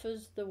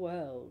offers the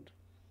world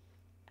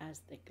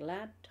as the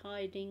glad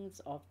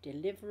tidings of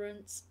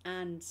deliverance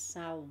and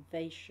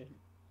salvation.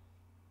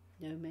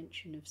 No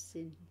mention of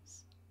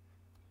sins.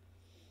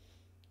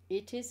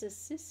 It is a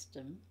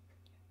system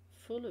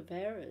full of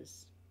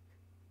errors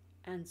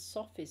and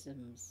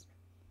sophisms.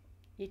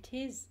 It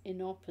is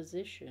in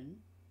opposition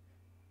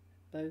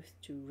both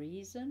to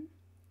reason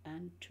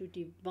and to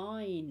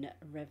divine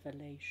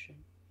revelation.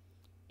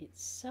 It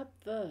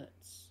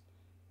subverts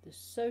the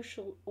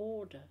social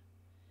order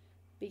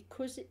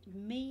because it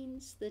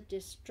means the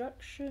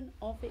destruction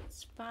of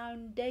its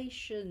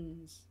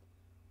foundations,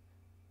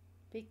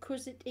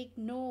 because it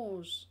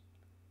ignores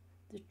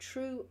the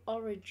true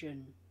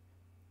origin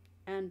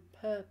and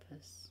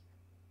purpose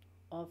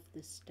of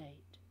the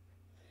state,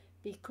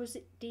 because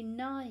it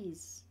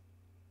denies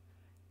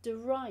the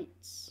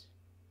rights,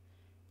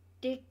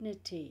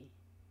 dignity,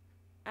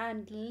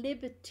 and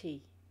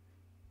liberty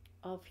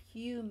of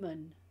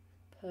human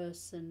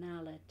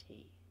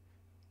personality.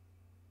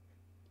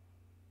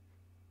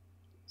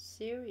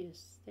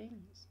 Serious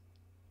things.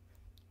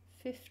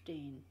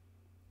 15.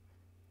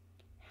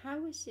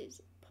 How is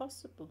it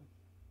possible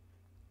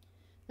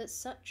that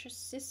such a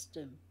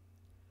system,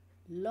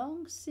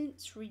 long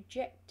since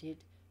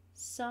rejected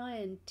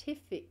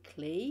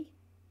scientifically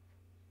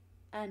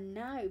and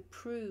now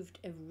proved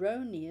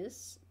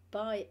erroneous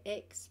by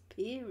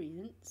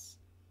experience,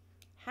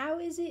 how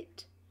is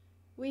it,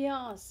 we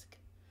ask,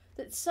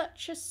 that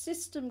such a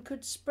system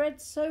could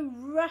spread so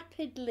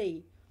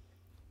rapidly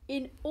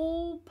in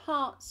all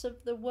parts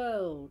of the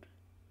world?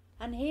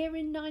 And here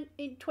in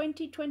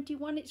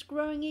 2021 it's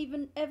growing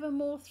even ever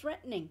more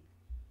threatening.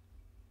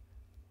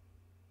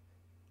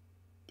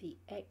 The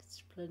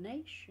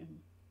explanation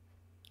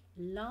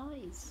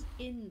lies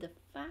in the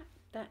fact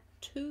that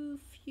too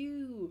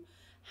few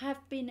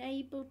have been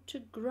able to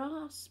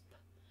grasp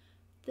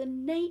the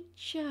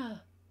nature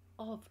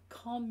of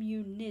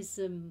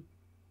communism.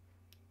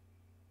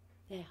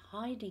 They're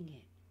hiding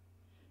it.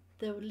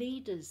 The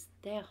leaders,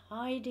 they're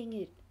hiding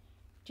it,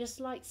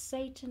 just like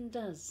Satan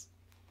does.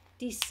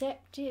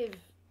 Deceptive,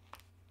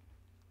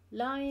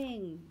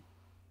 lying.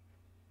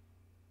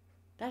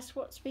 That's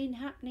what's been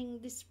happening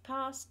this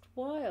past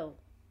while.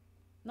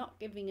 Not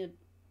giving a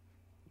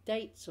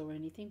dates or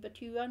anything,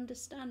 but you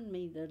understand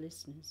me, the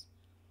listeners.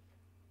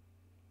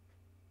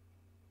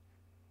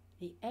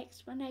 The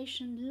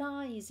explanation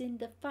lies in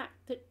the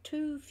fact that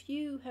too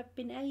few have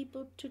been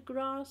able to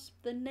grasp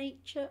the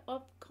nature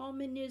of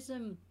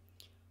communism.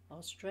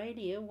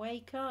 Australia,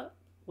 wake up,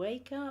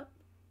 wake up.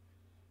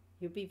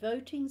 You'll be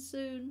voting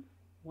soon.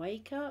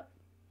 Wake up.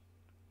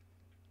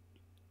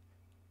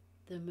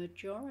 The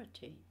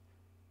majority,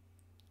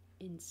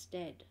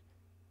 instead,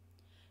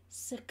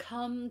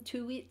 succumb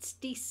to its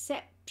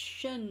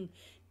deception,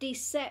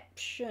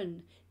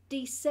 deception,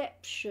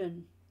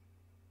 deception,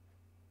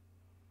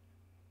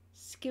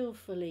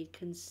 skillfully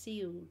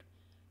concealed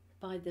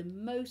by the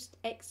most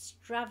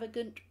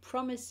extravagant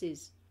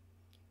promises.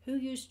 Who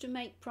used to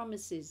make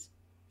promises?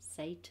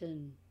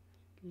 Satan,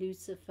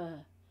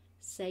 Lucifer,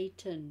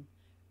 Satan,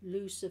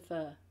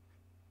 Lucifer,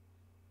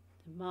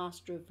 the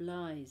master of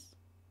lies.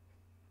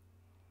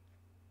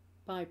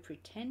 By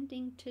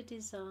pretending to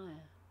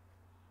desire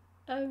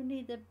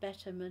only the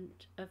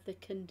betterment of the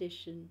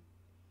condition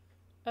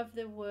of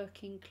the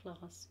working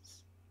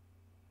classes,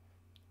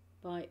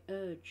 by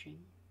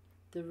urging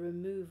the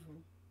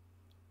removal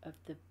of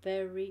the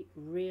very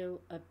real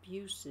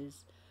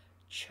abuses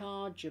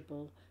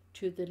chargeable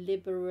to the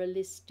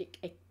liberalistic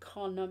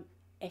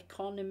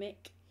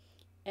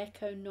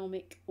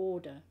economic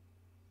order,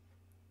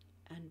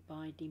 and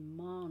by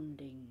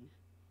demanding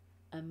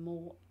a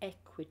more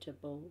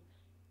equitable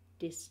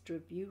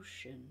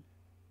distribution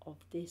of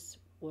this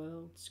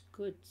world's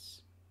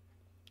goods,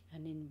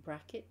 and in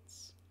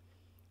brackets,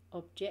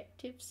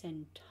 objectives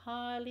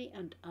entirely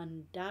and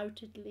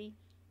undoubtedly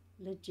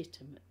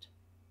legitimate.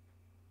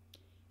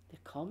 The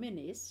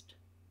communist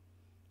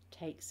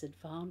takes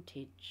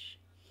advantage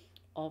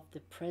of the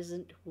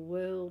present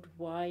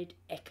worldwide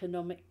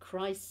economic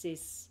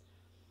crisis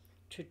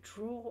to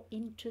draw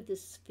into the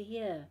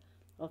sphere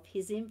of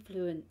his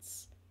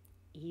influence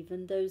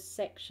even those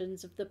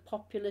sections of the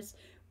populace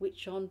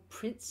which on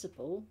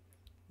principle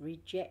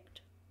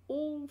reject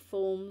all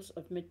forms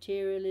of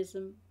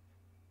materialism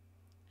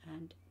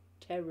and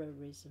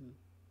terrorism.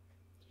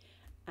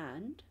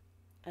 And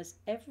as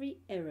every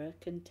error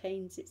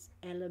contains its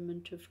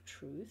element of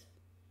truth,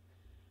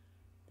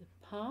 the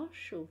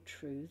partial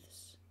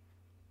truths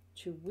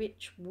to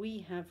which we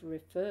have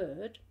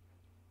referred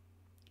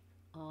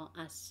are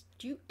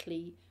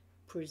astutely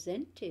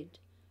presented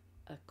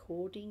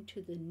according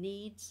to the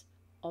needs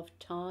of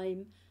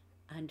time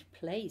and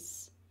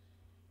place,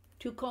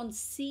 to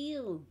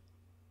conceal,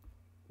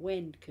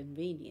 when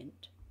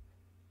convenient,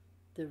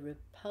 the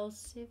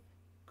repulsive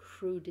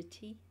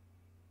crudity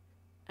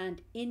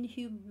and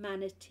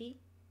inhumanity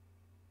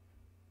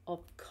of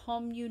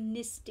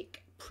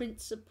communistic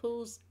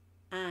principles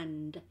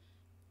and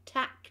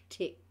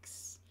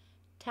tactics.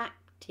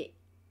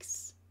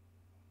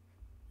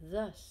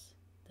 Thus,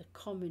 the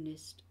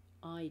communist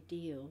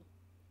ideal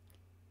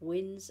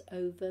wins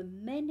over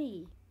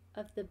many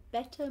of the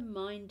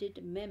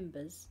better-minded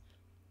members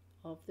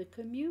of the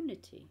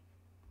community.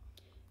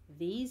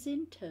 These,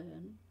 in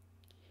turn,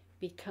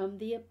 become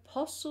the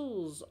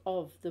apostles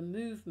of the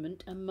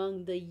movement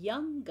among the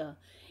younger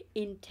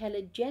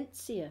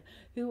intelligentsia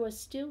who are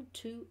still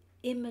too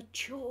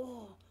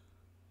immature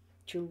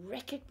to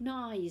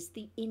recognize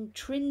the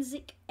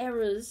intrinsic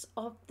errors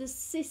of the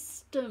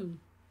system.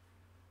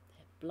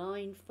 They're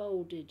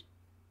blindfolded,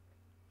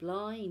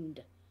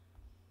 blind.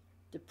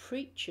 The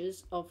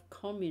preachers of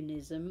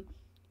communism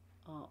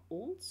are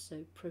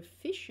also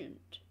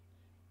proficient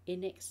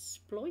in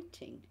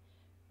exploiting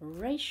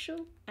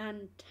racial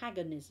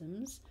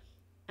antagonisms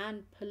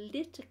and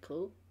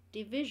political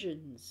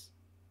divisions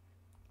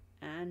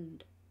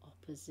and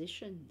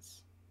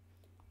oppositions.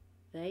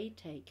 They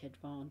take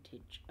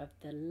advantage of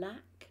the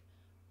lack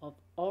of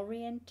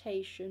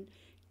orientation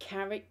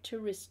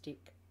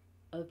characteristic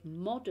of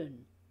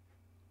modern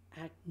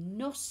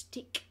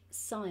agnostic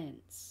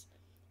science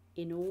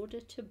in order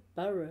to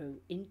burrow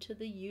into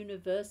the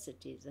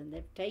universities, and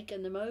they've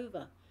taken them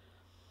over,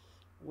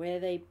 where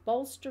they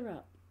bolster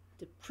up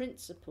the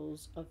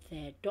principles of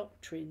their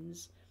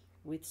doctrines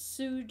with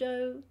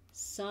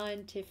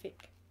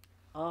pseudo-scientific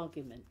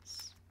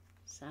arguments.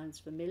 Sounds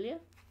familiar?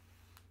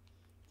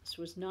 This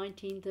was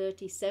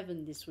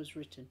 1937 this was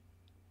written.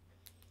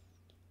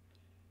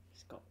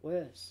 It's got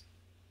worse.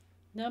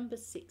 Number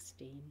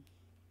 16.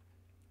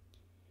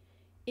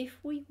 If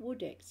we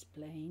would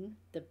explain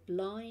the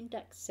blind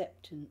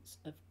acceptance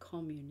of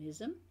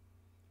communism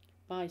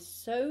by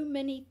so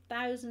many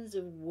thousands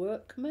of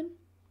workmen,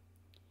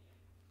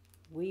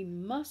 we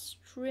must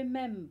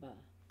remember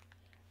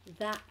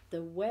that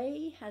the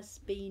way has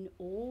been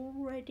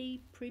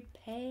already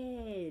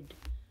prepared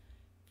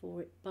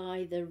for it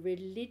by the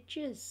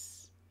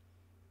religious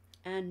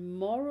and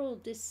moral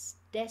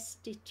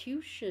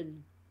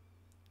destitution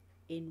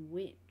in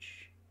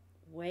which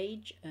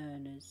wage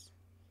earners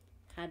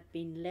had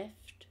been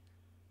left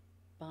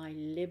by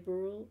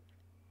liberal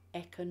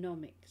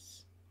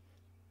economics.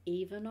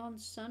 Even on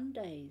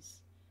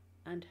Sundays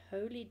and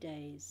holy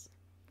days,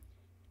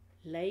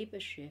 labour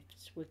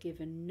shifts were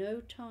given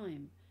no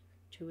time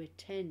to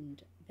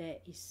attend their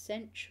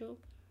essential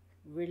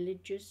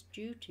religious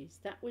duties.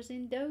 That was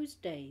in those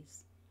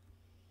days.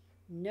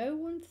 No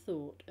one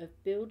thought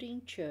of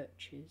building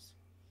churches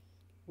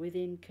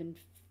within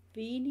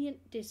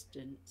convenient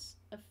distance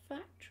of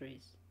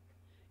factories,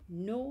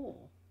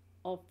 nor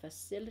of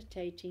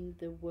facilitating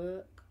the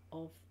work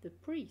of the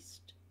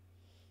priest.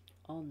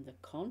 On the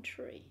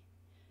contrary,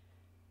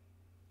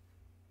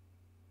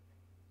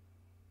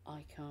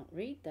 I can't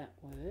read that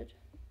word.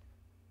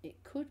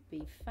 It could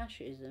be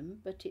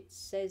fascism, but it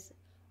says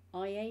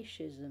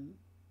Iashism.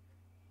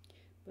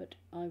 But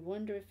I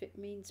wonder if it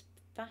means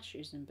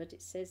fascism, but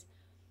it says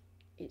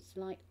it's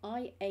like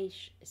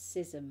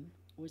Iashism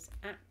was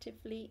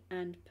actively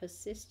and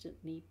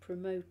persistently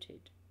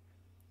promoted,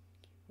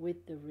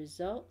 with the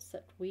results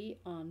that we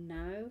are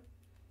now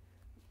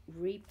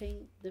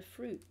reaping the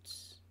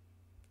fruits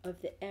of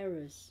the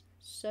errors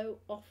so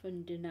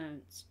often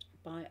denounced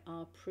by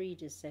our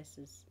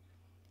predecessors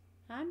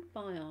and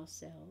by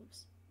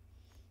ourselves.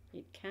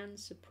 It can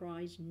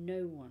surprise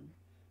no one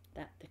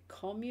that the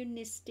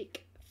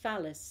communistic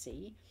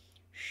fallacy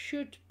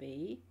should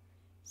be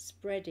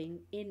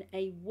spreading in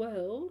a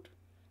world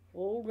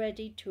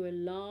already to a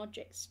large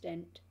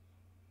extent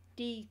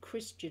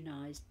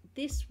de-Christianized.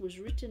 This was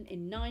written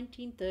in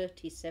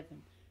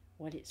 1937.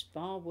 Well, it's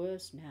far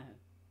worse now.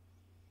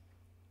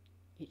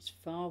 It's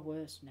far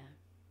worse now.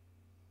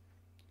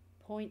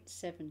 Point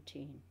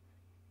 17.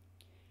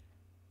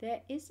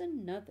 There is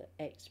another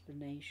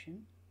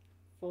explanation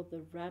for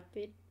the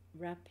rapid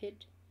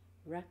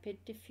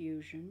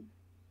diffusion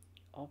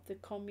of the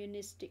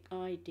communistic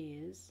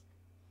ideas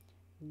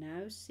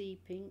now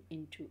seeping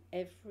into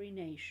every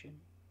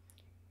nation,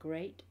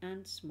 great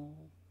and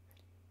small,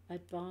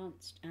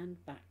 advanced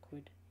and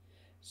backward,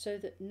 so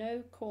that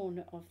no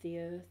corner of the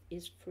earth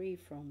is free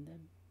from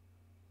them.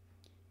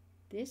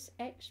 This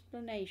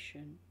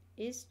explanation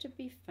is to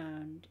be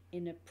found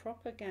in a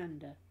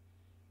propaganda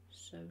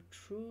so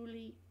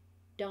truly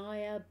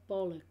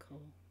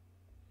diabolical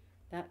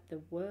that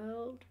the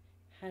world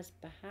has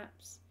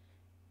perhaps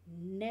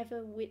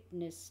never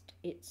witnessed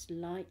its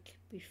like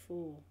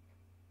before.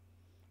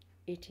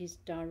 It is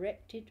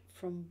directed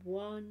from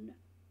one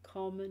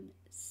common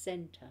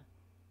centre.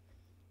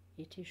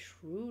 It is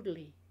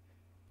shrewdly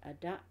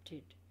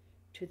adapted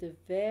to the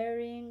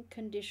varying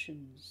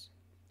conditions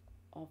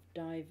of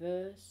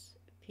diverse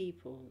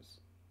peoples.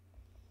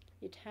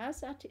 It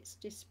has at its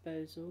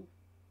disposal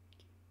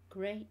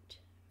great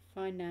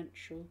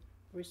financial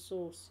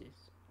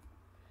resources,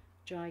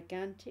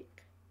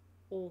 gigantic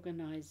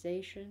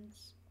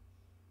organizations,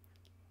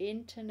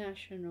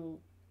 international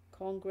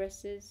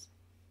congresses,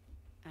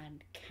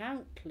 and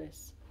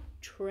countless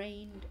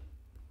trained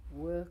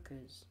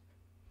workers.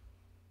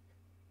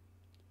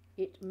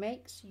 It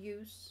makes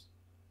use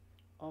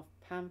of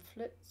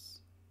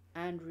pamphlets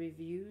and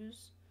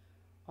reviews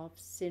of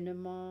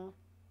cinema,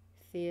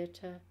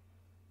 theatre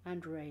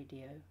and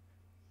radio,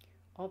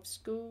 of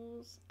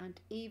schools and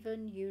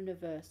even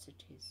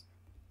universities.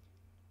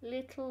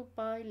 Little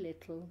by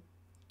little,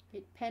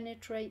 it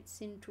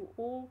penetrates into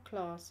all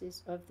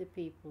classes of the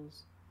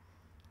peoples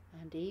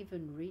and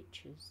even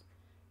reaches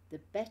the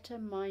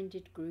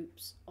better-minded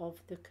groups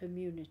of the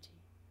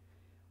community,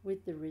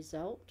 with the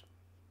result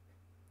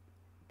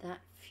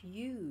that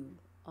few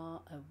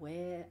are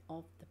aware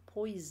of the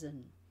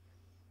poison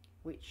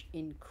which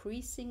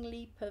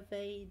increasingly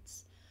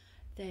pervades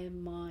their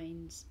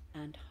minds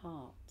and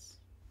hearts.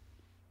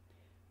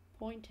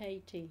 Point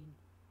 18.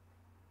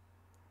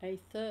 A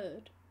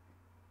third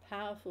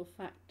powerful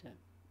factor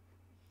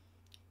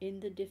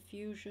in the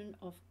diffusion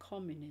of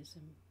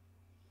communism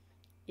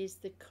is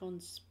the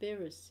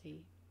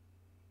conspiracy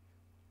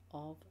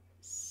of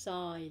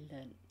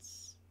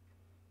silence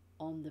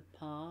on the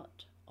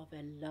part of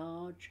a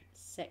large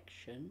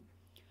section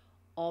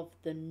of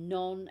the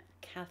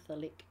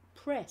non-Catholic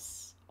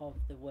press of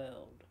the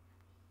world.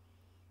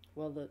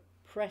 Well, the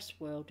press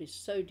world is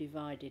so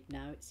divided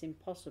now, it's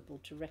impossible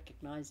to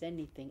recognise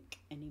anything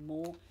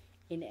anymore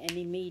in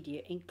any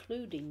media,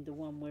 including the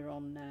one we're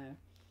on now.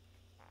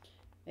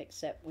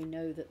 Except we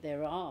know that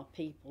there are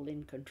people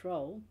in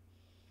control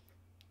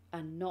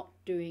and not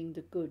doing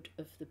the good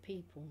of the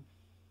people.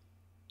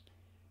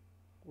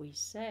 We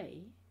say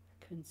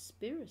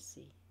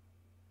conspiracy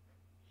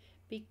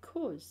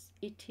because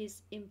it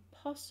is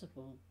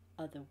impossible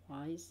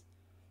otherwise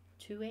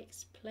to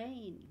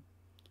explain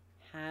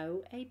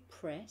how a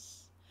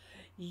press,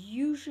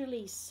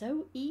 usually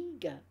so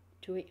eager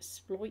to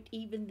exploit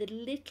even the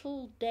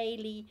little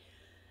daily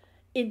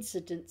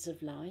incidents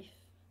of life,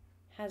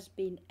 has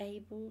been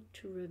able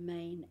to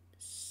remain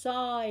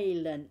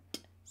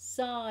silent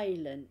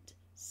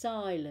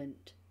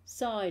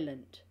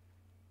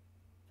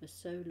for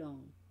so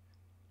long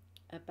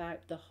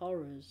about the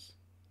horrors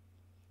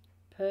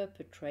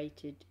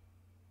perpetrated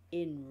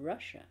in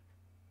Russia,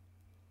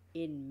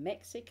 in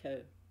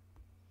Mexico,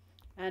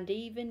 and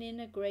even in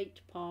a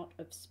great part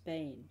of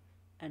Spain,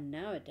 and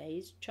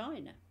nowadays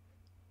China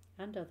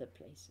and other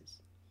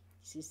places.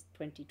 This is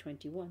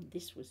 2021.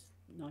 This was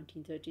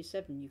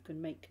 1937. You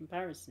can make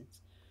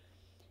comparisons.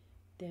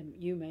 Then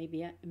you may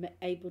be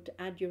able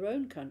to add your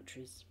own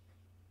countries.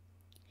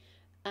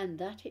 And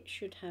that it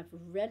should have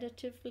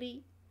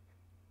relatively...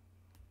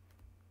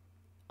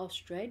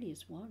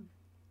 Australia's one.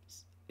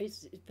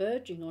 It's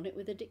verging on it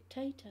with a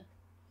dictator.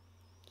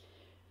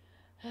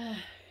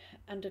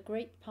 And a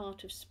great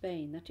part of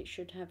Spain, that it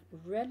should have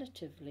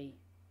relatively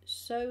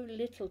so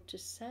little to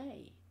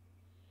say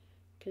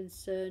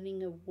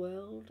concerning a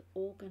world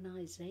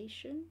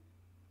organisation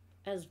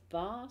as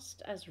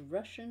vast as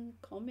Russian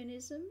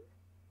communism.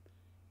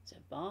 It's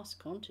a vast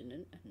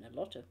continent and a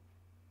lot of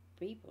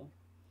people.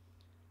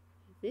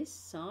 This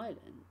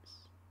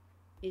silence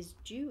is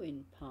due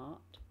in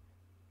part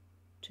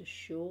to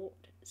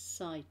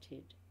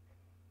short-sighted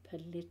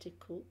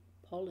political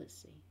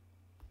policy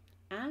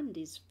and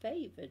is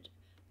favoured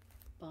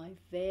by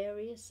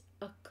various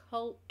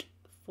occult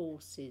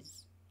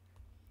forces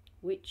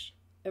which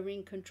are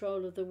in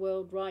control of the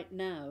world right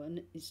now,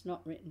 and it's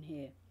not written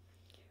here,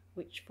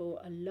 which for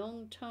a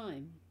long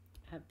time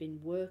have been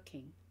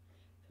working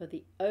for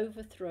the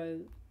overthrow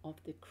of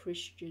the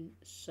Christian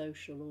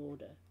social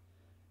order.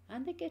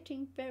 And they're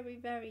getting very,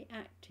 very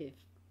active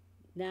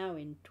now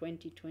in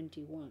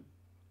 2021.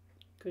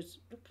 Because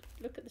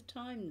look at the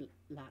time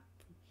lapse,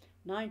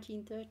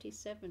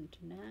 1937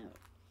 to now.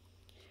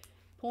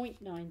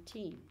 Point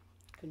 19,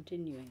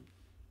 continuing.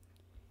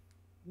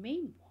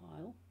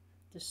 Meanwhile,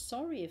 the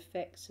sorry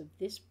effects of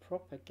this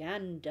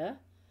propaganda,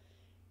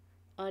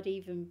 I'd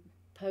even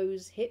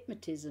pose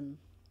hypnotism,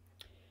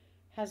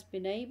 has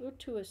been able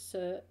to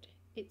assert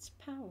its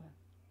power.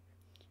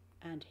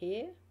 And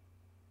here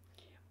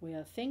we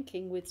are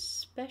thinking with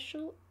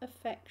special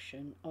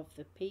affection of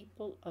the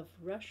people of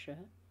Russia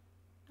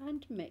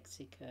and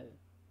Mexico,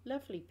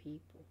 lovely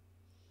people.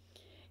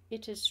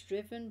 It is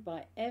striven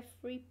by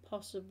every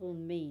possible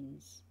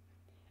means,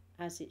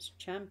 as its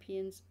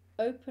champions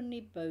openly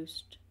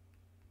boast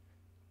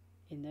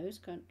in those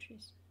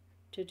countries,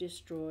 to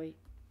destroy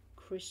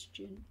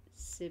Christian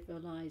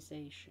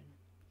civilization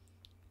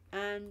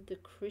and the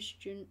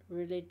Christian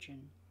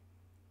religion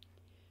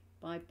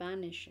by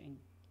banishing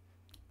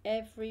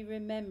every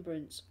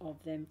remembrance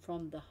of them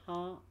from the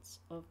hearts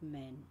of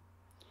men,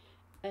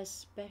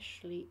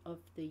 especially of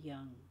the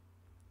young.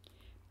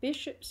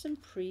 Bishops and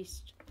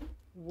priests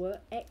were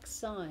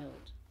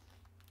exiled,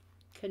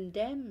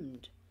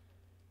 condemned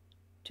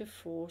to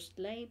forced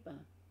labour,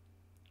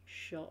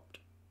 shot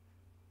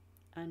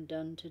and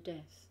done to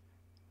death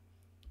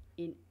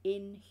in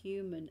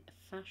inhuman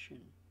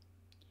fashion.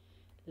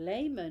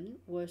 Laymen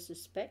were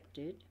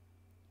suspected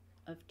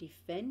of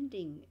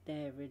defending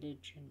their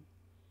religion,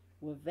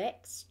 were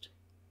vexed,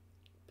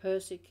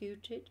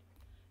 persecuted,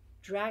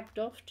 dragged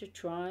off to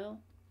trial,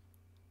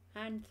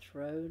 and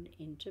thrown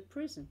into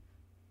prison.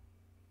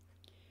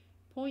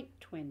 Point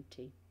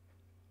 20.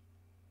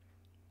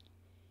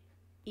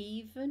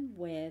 Even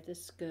where the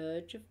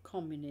scourge of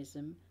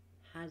communism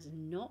has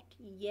not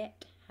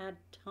yet had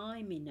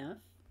time enough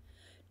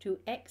to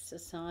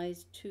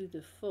exercise to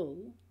the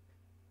full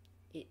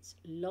its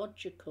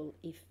logical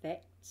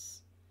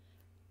effects,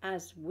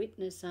 as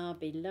witness our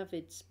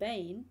beloved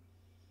Spain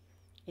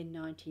in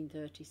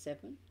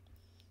 1937,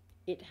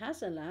 it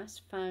has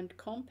alas found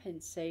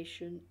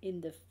compensation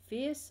in the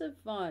fiercer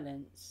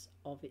violence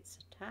of its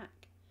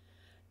attack.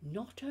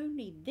 Not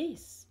only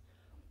this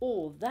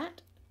or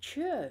that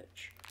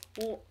church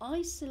or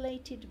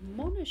isolated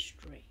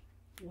monastery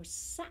was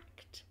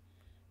sacked,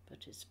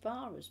 but as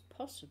far as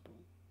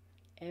possible,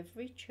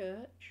 every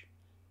church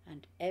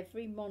and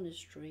every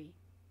monastery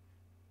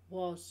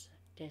was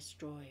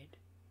destroyed.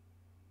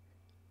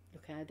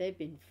 Look how they've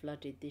been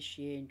flooded this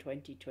year in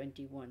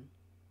 2021.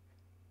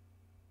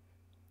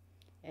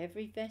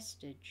 Every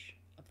vestige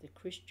of the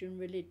Christian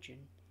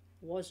religion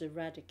was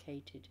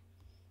eradicated,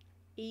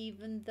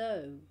 even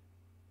though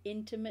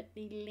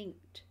intimately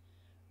linked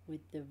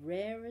with the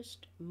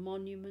rarest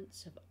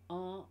monuments of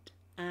art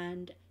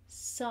and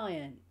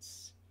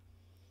science.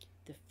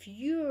 The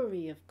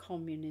fury of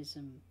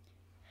communism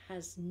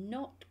has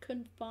not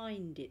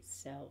confined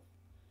itself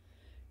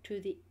to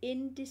the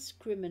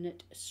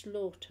indiscriminate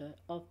slaughter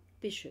of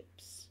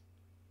bishops,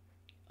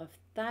 of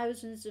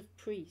thousands of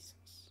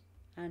priests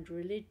and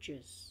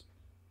religious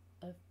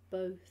of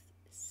both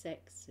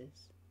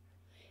sexes.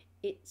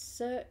 It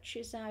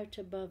searches out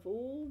above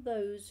all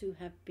those who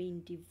have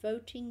been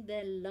devoting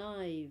their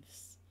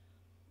lives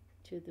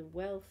to the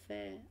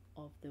welfare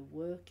of the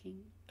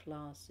working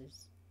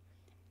classes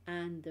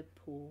and the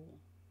poor.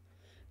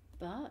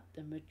 But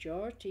the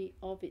majority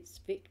of its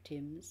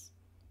victims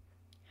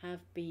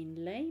have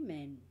been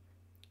laymen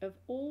of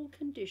all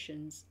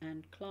conditions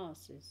and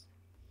classes.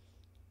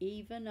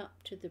 Even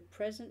up to the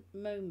present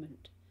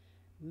moment,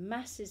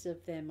 masses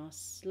of them are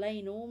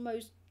slain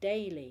almost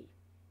daily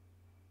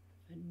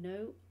for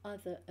no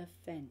other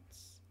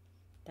offence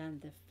than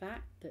the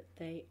fact that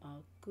they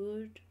are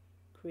good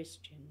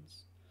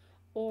Christians,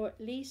 or at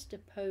least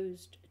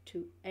opposed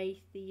to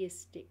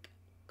atheistic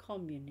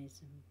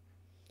communism.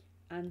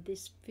 And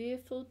this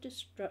fearful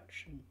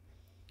destruction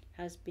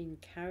has been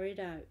carried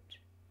out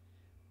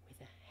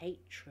with a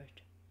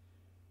hatred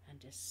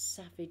and a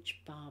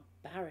savage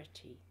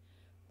barbarity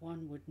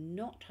one would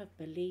not have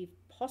believed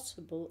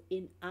possible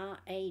in our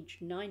age,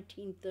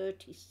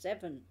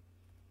 1937.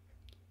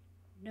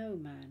 No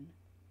man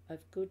of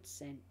good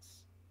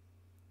sense,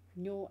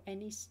 nor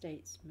any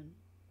statesman,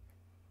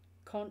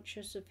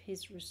 conscious of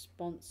his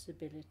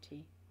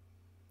responsibility,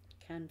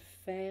 can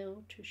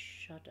fail to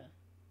shudder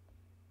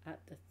at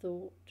the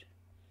thought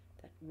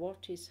that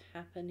what is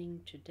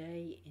happening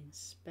today in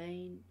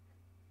Spain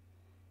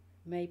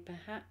may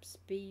perhaps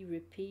be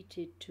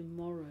repeated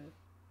tomorrow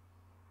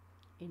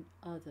in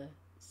other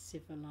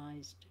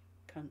civilized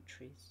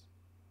countries.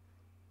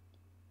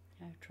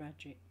 How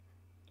tragic,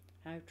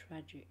 how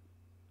tragic.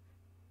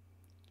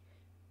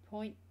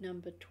 Point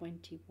number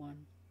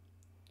 21.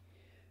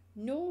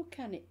 Nor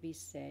can it be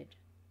said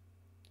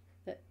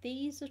that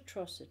these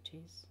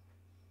atrocities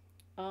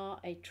are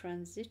a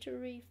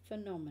transitory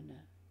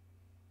phenomena,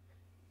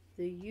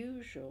 the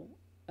usual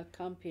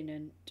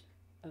accompaniment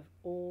of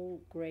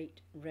all great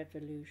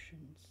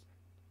revolutions,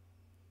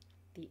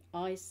 the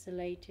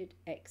isolated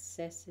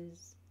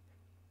excesses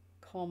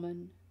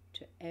common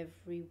to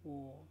every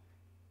war.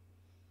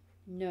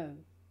 No,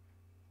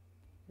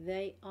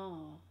 they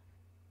are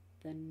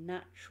the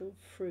natural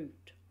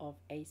fruit of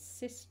a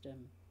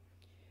system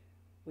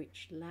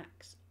which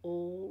lacks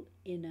all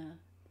inner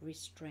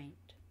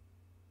restraint.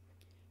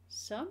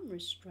 Some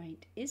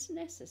restraint is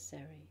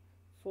necessary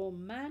for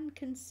man,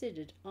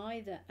 considered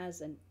either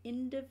as an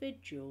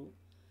individual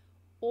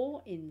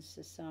or in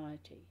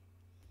society.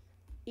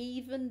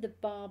 Even the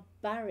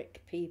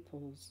barbaric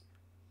peoples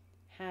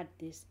had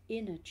this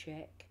inner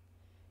check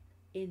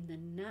in the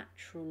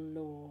natural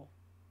law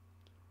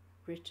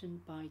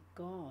written by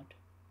God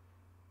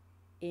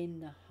in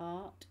the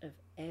heart of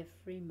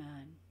every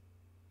man.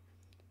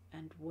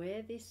 And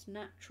where this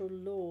natural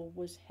law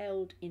was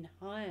held in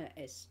higher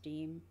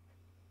esteem,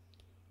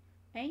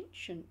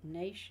 ancient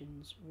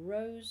nations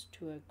rose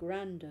to a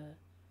grandeur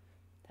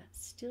that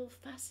still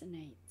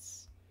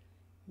fascinates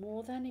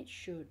more than it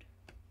should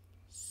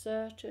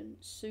certain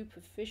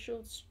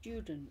superficial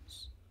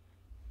students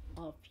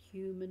of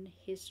human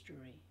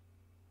history,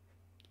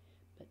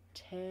 but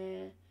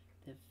tear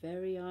the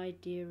very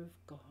idea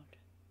of God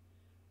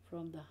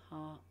from the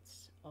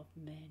hearts of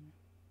men,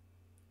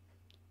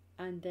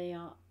 and they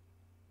are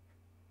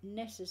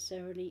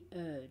necessarily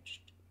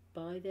urged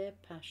by their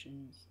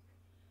passions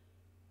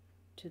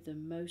to the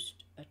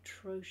most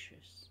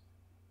atrocious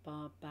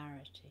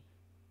barbarity.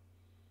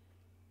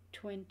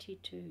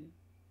 22.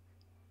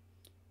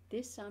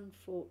 This,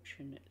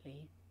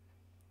 unfortunately,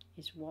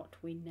 is what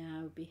we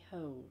now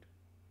behold.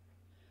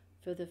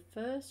 For the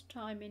first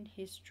time in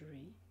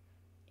history,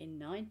 in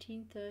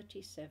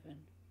 1937,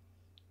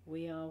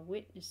 we are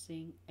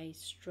witnessing a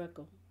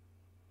struggle,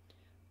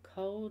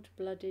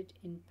 cold-blooded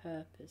in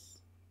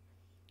purpose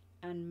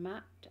and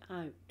mapped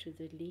out to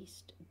the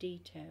least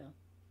detail,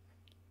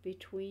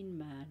 between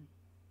man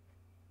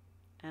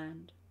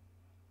and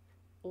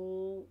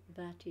all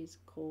that is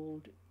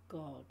called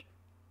God.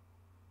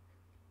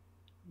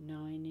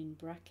 9 in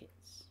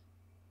brackets.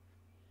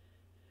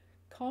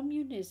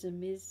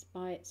 Communism is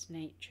by its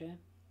nature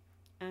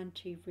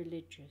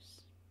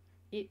anti-religious.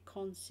 It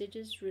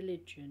considers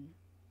religion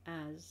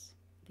as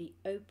the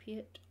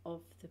opiate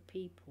of the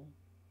people,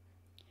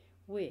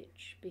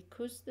 which,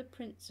 because the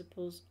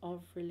principles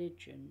of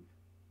religion,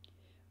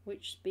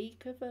 which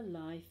speak of a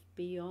life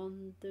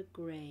beyond the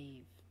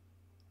grave,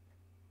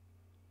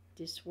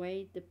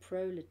 dissuade the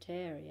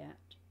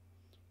proletariat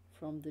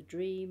from the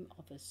dream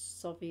of a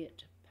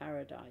Soviet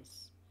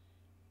paradise,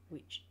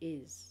 which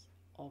is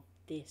of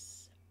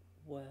this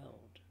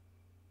world.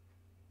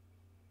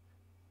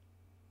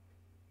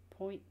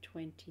 Point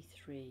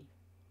 23.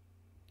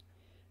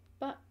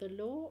 But the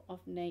law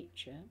of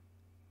nature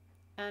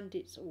and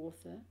its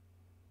author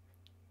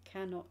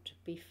cannot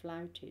be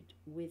flouted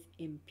with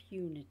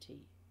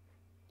impunity.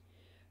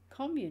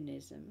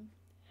 Communism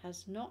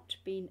has not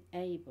been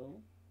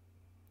able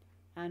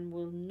and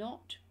will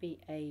not be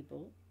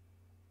able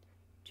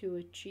to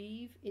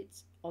achieve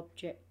its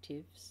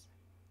objectives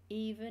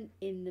even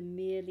in the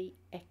merely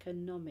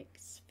economic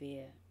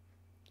sphere.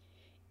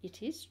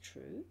 It is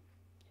true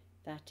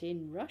that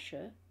in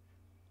Russia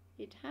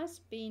it has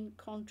been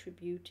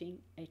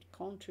a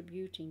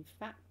contributing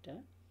factor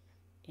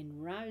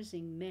in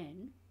rousing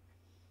men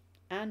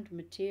and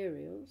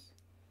materials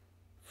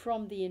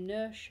from the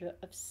inertia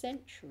of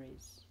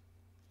centuries,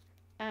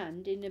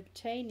 and in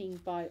obtaining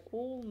by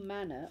all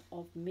manner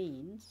of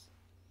means,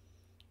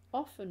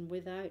 often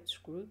without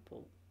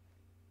scruple,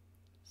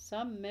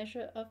 some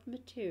measure of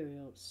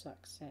material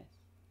success.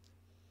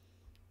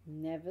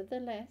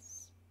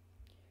 Nevertheless,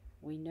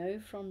 we know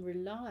from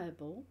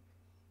reliable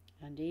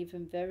and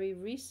even very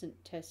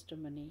recent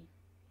testimony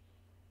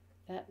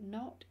that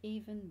not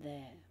even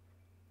there,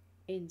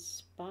 in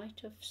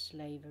spite of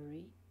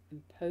slavery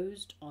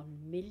imposed on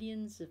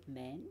millions of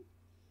men,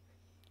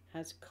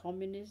 has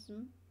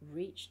communism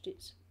reached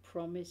its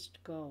promised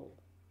goal.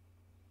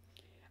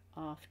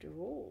 After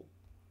all,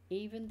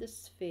 even the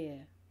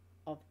sphere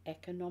of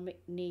economic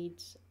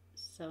needs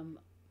some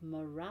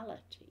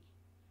morality,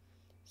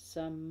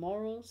 some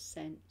moral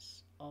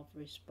sense of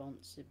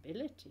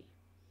responsibility,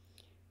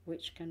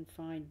 which can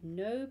find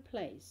no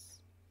place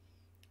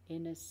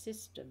in a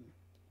system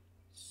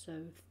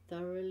so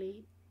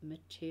thoroughly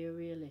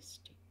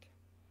materialistic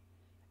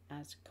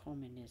as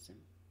communism.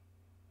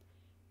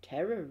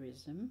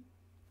 Terrorism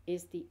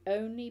is the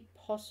only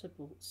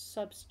possible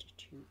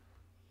substitute,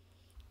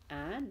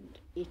 and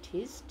it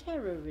is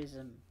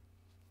terrorism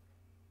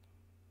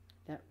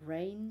that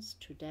reigns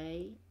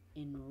today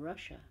in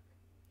Russia,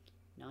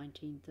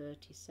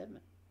 1937,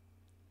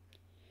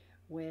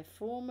 where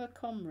former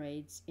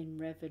comrades in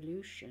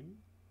revolution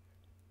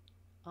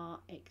are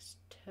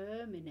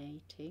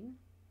exterminating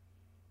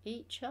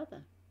each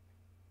other.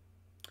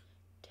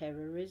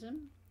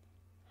 Terrorism,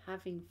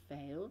 having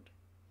failed,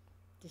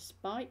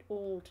 despite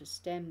all, to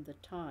stem the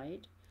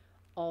tide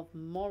of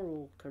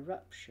moral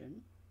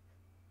corruption,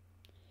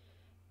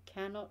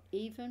 cannot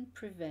even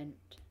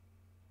prevent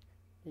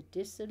the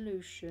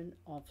dissolution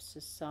of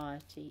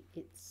society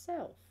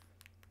itself.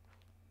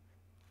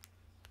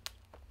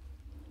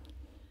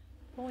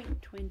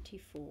 Point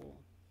 24.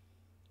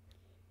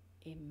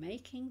 In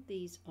making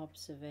these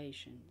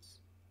observations,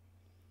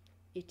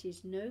 it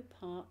is no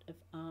part of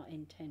our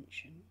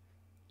intention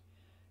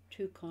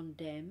to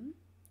condemn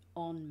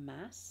en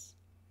masse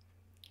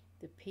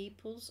the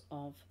peoples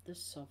of the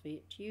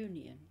Soviet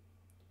Union.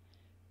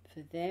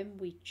 For them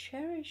we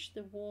cherish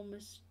the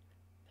warmest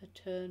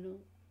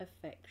paternal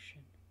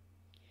affection.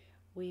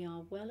 We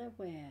are well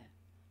aware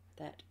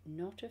that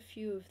not a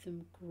few of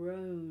them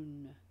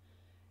groan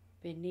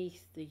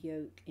beneath the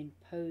yoke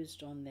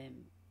imposed on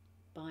them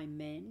by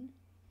men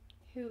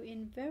who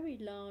in very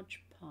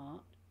large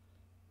part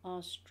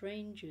are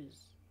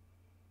strangers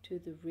to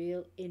the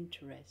real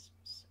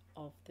interests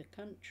of the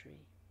country.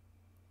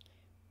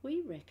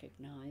 We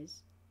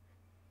recognize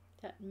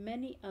that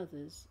many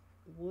others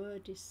were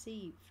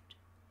deceived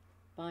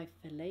by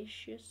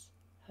fallacious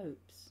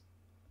hopes.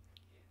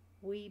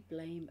 We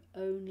blame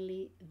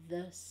only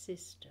the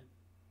system,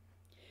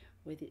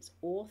 with its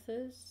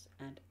authors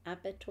and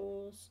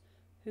abettors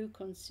who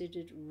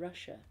considered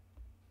Russia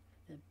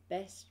the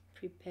best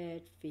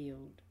prepared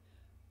field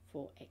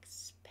for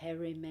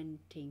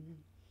experimenting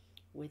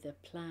with a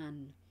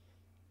plan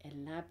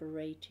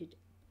elaborated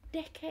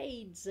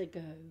decades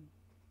ago,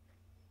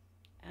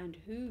 and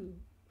who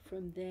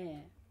from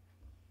there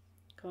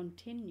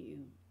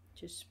continue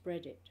to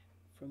spread it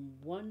from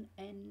one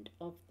end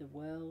of the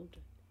world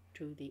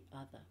to the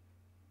other.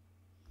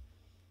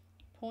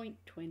 Point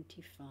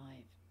 25.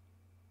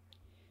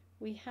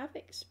 We have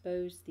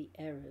exposed the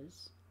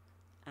errors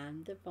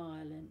and the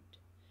violent,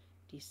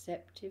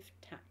 deceptive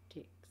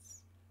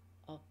tactics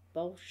of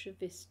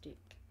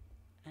Bolshevistic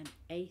and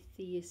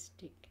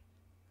atheistic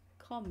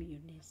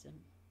communism.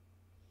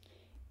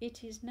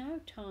 It is now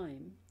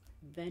time,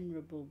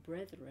 venerable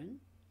brethren,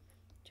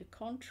 to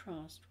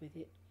contrast with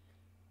it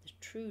the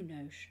true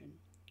notion,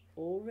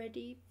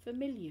 already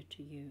familiar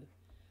to you,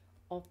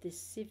 of the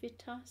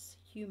civitas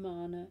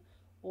humana,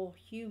 or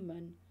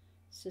human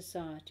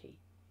society,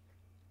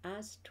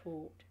 as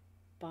taught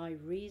by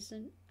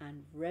reason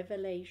and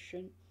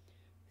revelation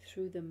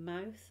through the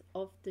mouth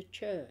of the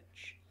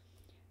Church,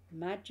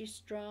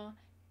 Magistra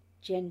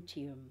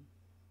Gentium.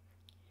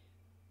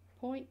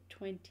 Point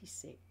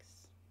 26.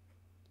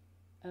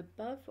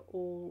 Above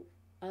all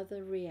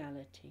other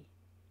reality,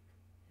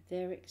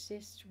 there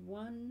exists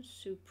one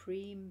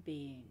supreme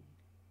being,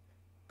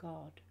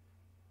 God,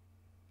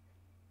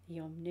 the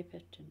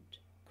omnipotent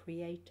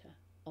creator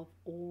of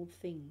all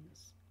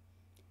things,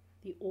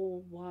 the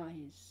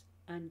all-wise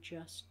and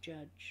just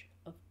judge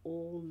of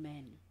all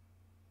men.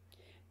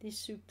 This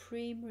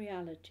supreme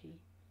reality,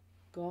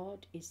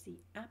 God, is the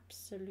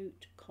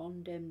absolute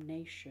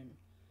condemnation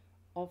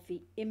of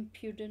the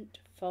impudent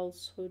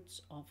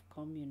falsehoods of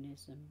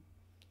communism.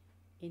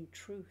 In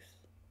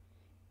truth,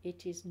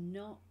 it is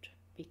not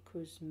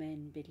because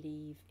men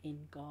believe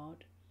in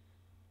God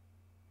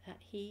that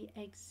He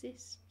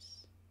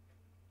exists.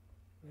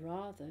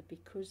 Rather,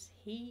 because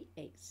He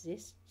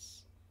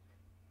exists,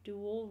 do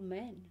all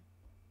men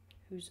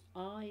whose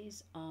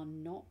eyes are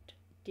not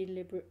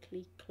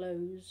deliberately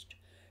closed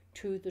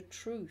to the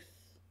truth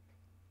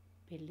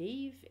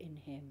believe in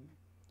Him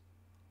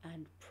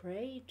and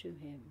pray to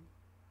Him.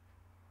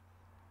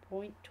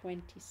 Point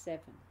 27.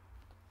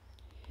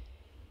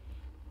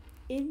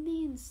 In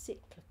the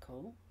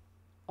Encyclical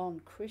on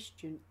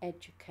Christian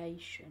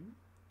Education,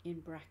 in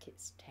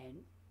brackets 10,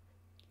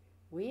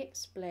 we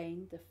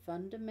explain the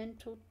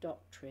fundamental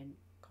doctrine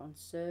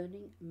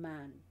concerning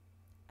man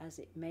as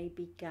it may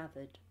be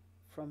gathered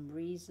from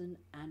reason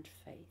and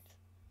faith.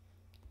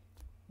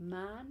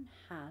 Man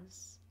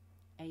has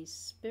a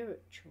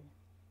spiritual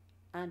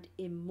and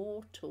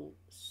immortal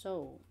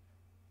soul.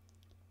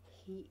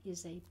 He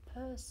is a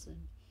person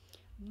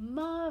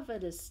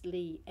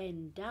marvelously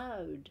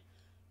endowed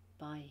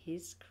by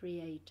his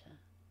Creator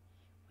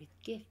with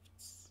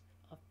gifts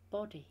of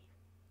body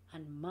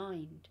and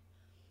mind.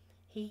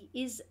 He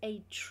is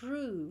a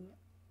true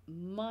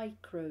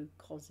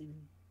microcosm,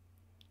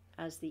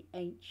 as the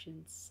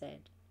ancients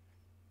said,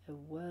 a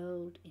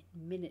world in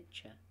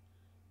miniature,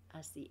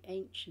 as the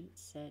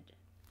ancients said,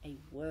 a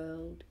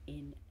world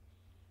in.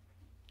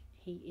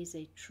 He is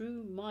a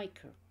true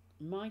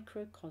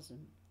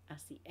microcosm,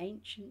 as the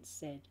ancients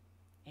said,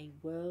 a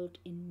world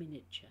in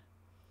miniature,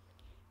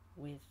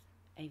 with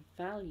a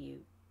value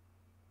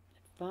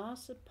far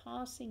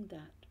surpassing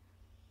that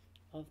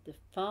of the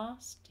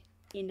vast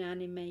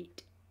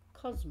inanimate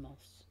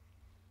cosmos.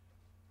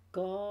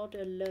 God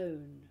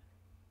alone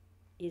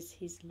is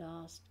his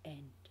last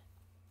end,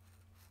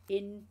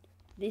 in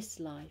this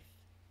life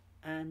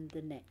and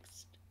the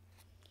next.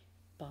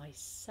 By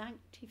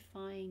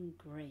sanctifying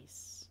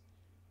grace,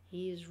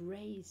 he is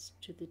raised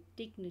to the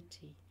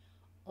dignity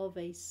of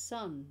a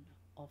Son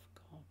of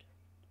God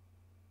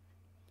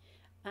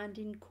and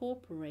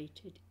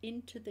incorporated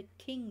into the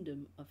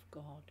kingdom of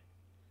God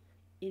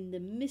in the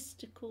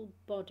mystical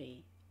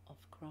body of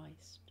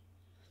Christ.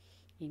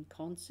 In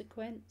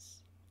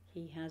consequence,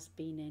 he has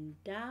been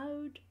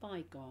endowed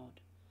by God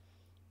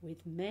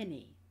with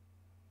many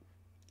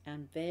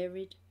and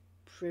varied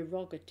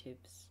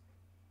prerogatives: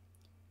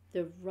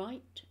 the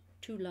right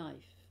to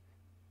life,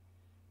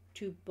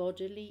 to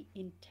bodily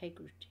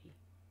integrity,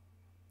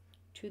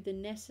 to the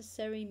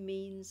necessary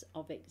means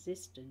of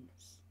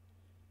existence,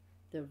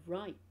 the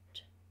right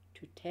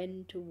to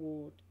tend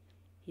toward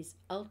his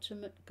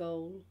ultimate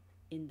goal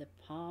in the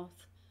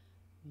path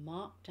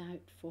marked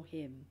out for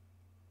him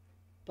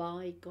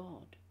by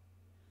God,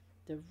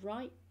 the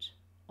right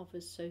of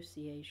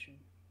association,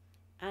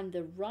 and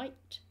the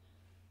right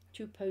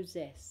to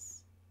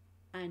possess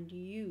and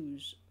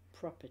use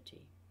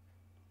property.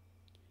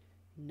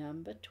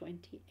 Number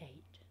 28.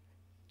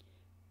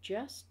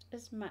 Just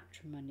as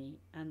matrimony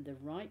and the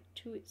right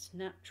to its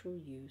natural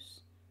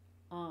use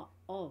are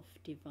of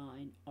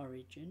divine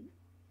origin,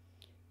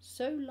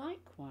 so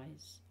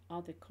likewise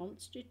are the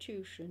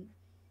constitution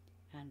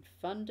and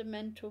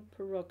fundamental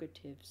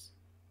prerogatives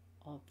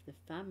of the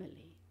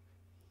family,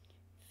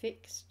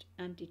 fixed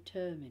and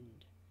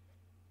determined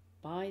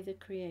by the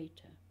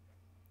Creator.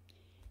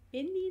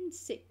 In the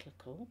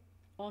Encyclical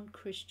on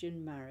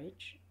Christian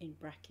Marriage, in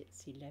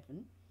brackets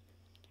 11,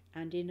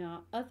 and in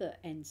our other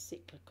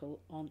encyclical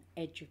on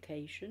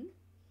education,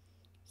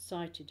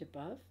 cited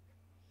above,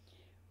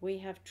 we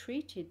have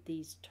treated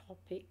these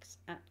topics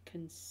at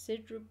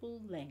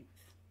considerable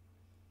length.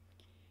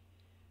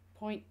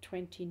 Point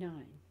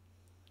 29.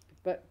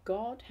 But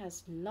God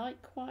has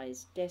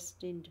likewise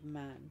destined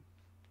man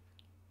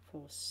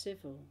for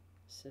civil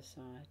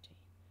society,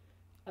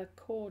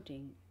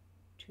 according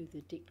to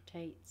the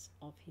dictates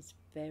of his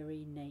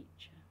very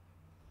nature.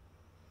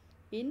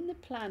 In the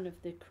plan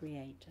of the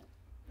Creator,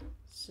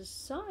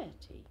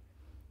 society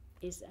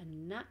is a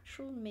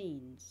natural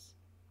means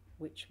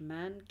which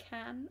man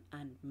can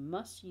and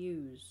must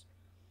use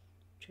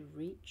to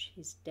reach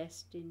his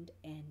destined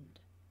end.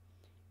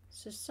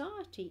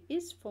 Society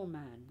is for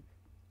man,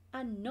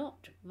 and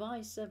not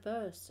vice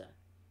versa.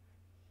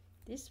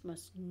 This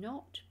must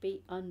not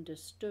be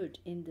understood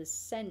in the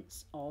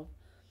sense of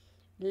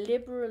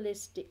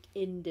liberalistic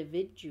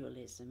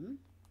individualism,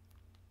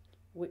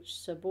 which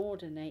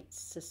subordinates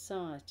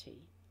society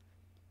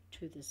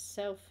to the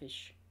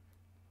selfish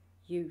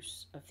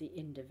use of the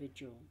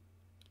individual,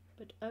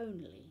 but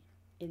only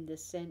in the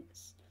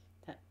sense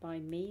that by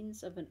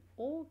means of an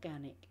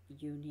organic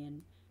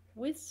union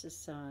with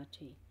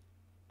society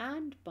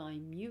and by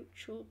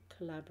mutual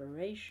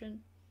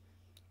collaboration,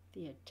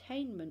 the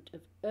attainment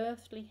of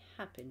earthly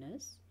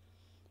happiness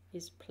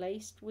is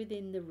placed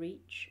within the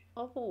reach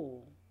of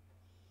all.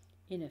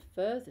 In a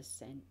further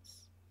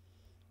sense,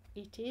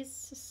 it is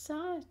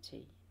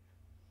society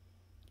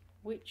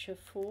which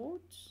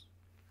affords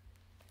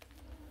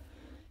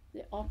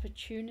the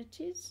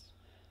opportunities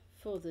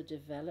for the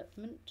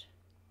development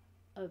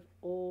of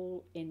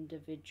all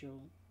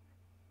individual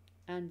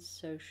and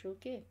social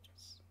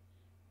gifts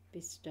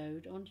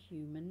bestowed on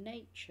human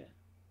nature.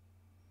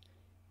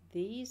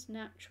 These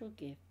natural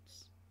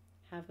gifts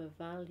have a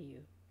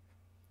value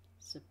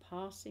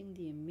surpassing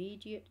the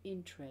immediate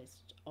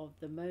interest of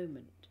the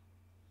moment,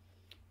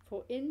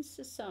 for in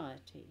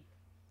society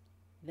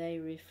they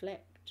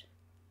reflect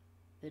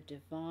the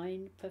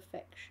divine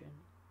perfection,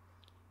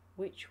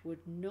 which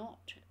would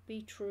not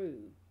be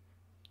true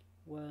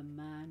were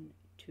man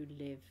to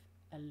live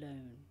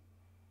alone.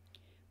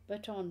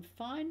 But on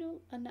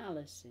final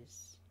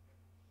analysis,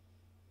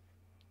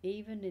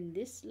 even in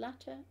this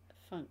latter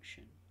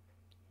function,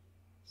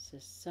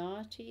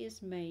 society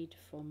is made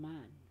for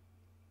man,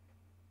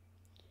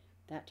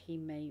 that he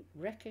may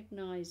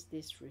recognize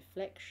this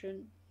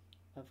reflection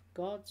of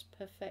God's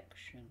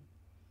perfection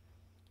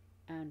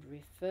and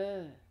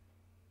refer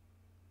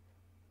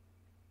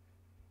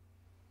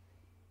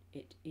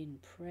it in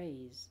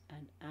praise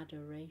and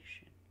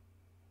adoration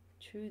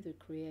to the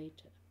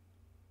Creator.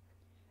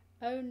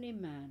 Only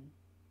man,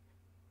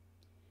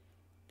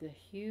 the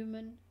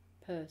human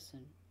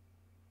person,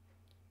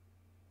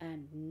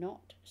 and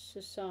not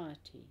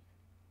society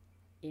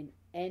in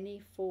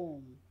any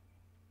form,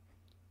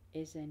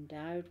 is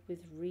endowed with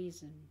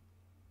reason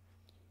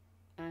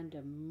and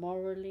a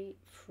morally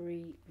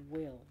free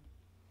will.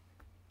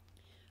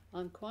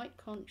 I'm quite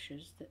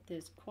conscious that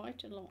there's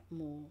quite a lot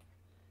more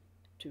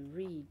to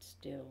read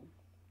still.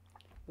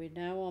 We're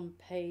now on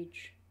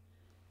page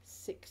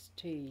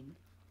 16,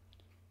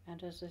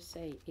 and as I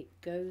say, it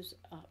goes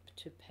up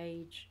to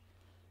page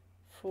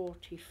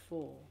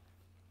 44.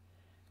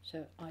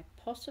 So I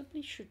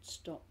possibly should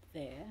stop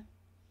there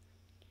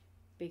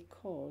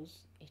because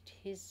it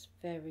is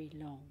very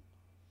long,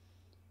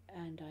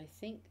 and I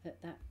think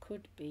that that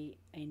could be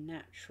a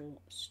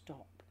natural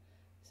stop.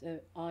 So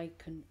I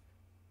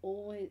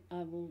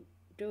will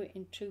do it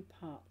in two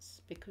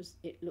parts, because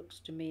it looks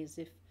to me as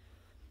if,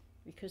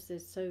 because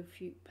there's so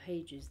few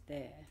pages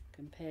there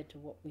compared to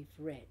what we've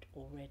read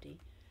already,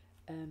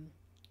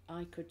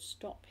 I could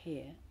stop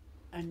here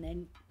and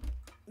then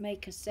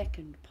make a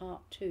second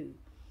part 2,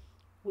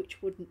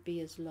 which wouldn't be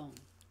as long.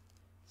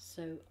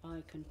 So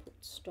I can put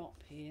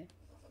stop here,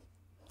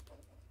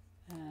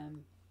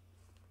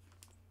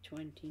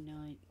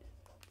 29th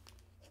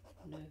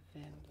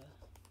November.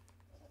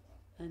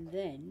 And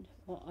then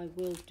what I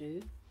will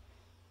do,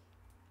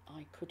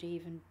 I could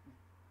even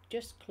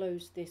just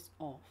close this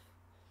off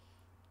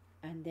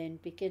and then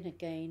begin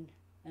again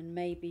and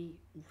maybe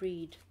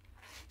read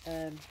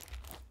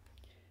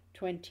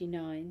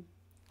 29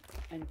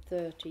 and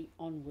 30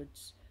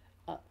 onwards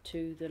up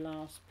to the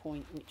last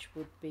point, which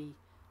would be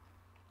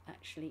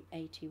actually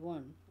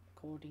 81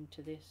 according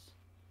to this.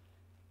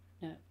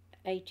 No,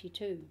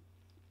 82.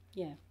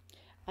 Yeah.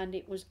 And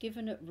it was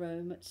given at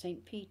Rome at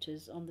St.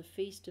 Peter's on the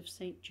feast of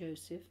St.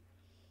 Joseph,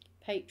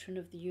 patron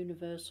of the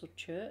Universal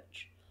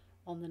Church,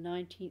 on the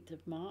 19th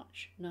of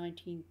March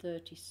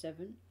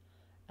 1937,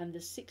 and the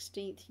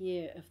 16th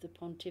year of the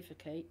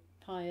Pontificate,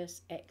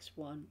 Pius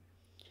X1.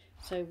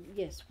 So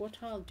yes, what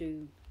I'll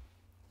do,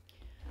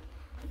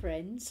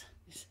 friends,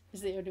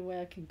 is the only way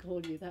I can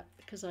call you that,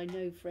 because I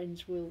know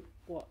friends will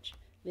watch,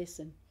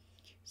 listen.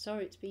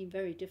 Sorry it's been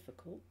very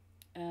difficult,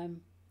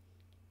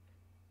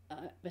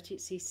 but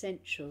it's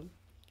essential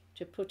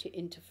to put it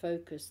into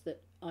focus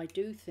that I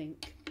do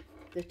think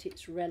that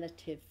it's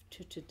relative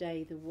to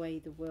today, the way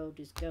the world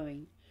is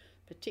going.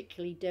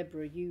 Particularly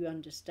Deborah, you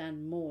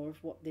understand more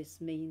of what this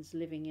means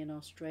living in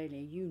Australia.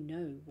 You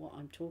know what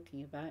I'm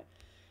talking about,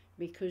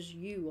 because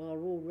you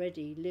are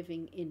already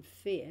living in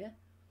fear.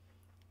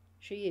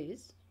 She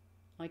is.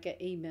 I get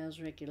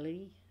emails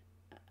regularly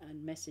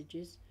and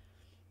messages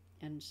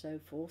and so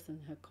forth,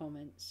 and her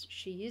comments.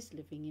 She is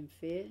living in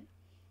fear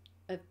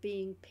of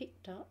being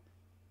picked up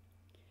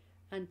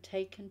and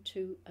taken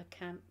to a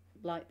camp,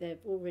 like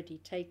they've already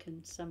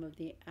taken some of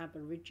the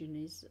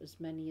Aborigines, as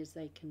many as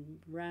they can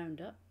round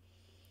up,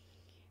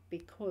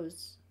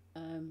 because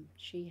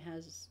she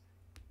has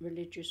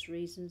religious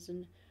reasons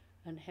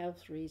and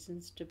health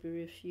reasons to be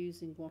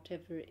refusing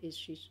whatever it is.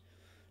 She's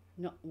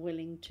not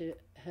willing to,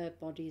 her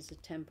body is a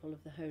temple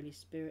of the Holy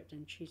Spirit,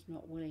 and she's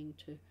not willing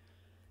to,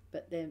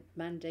 but they're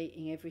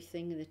mandating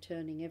everything, they're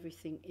turning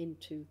everything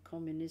into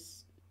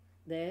communists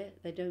there.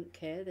 They don't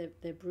care,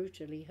 they're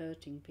brutally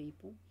hurting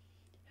people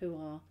who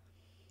are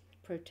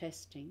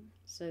protesting.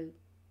 So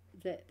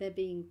they're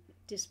being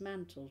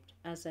dismantled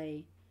as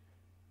a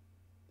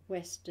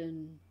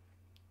Western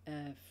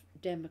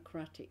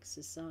democratic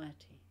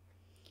society.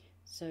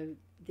 So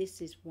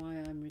this is why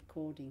I'm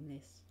recording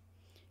this,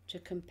 to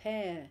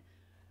compare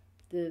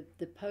the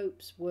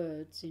Pope's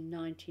words in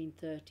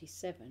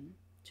 1937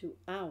 to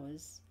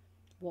ours,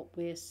 what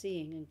we're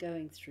seeing and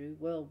going through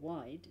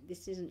worldwide.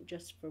 This isn't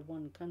just for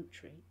one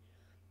country,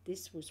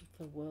 this was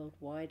for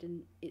worldwide,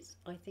 and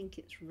I think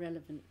it's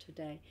relevant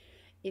today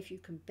if you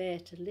can bear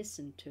to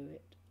listen to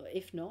it.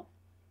 If not,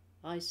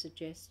 I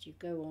suggest you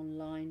go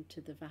online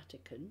to the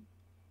Vatican,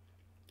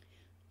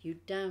 you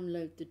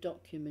download the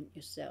document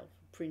yourself,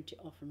 print it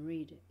off and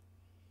read it.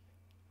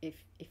 if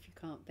you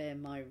can't bear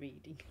my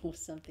reading or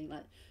something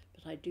like that.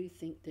 But I do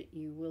think that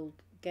you will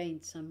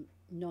gain some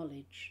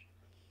knowledge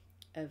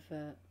of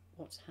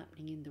what's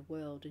happening in the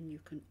world, and you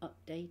can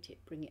update it,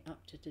 bring it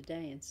up to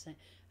today, and say,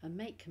 and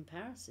make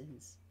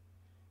comparisons.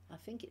 I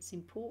think it's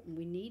important.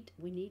 We need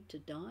to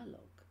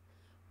dialogue.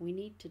 We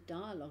need to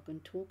dialogue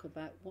and talk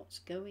about what's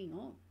going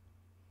on.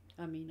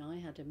 I mean, I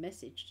had a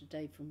message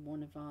today from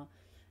one of our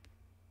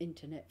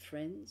internet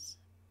friends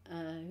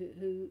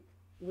who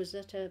was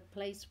at a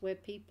place where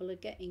people are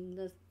getting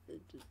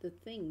the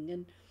thing,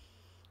 and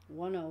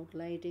one old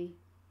lady,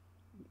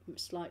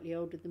 slightly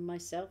older than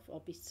myself, I'll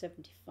be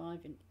 75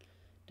 in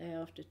day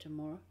after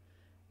tomorrow,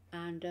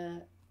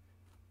 and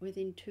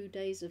within 2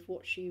 days of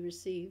what she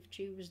received,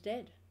 she was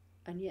dead.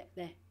 And yet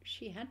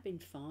she had been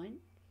fine.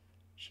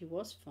 She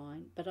was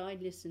fine. But I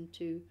listened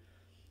to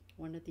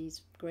one of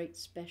these great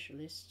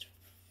specialists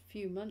a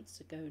few months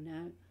ago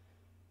now,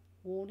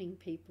 warning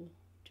people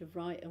to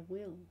write a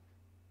will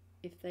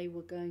if they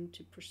were going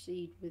to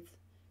proceed with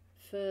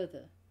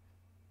further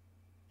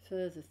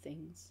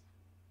things,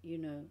 you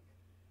know.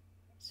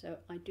 So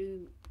I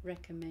do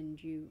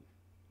recommend you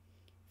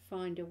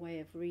find a way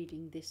of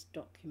reading this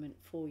document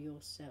for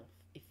yourself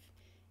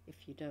if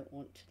you don't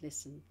want to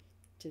listen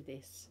to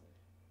this,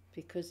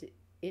 because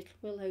it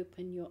will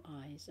open your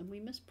eyes. And we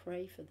must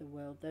pray for the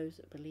world, those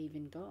that believe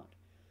in God,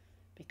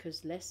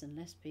 because less and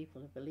less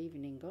people are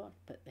believing in God,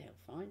 but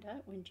they'll find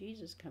out when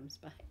Jesus comes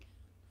back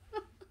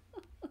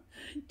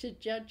to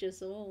judge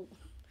us all.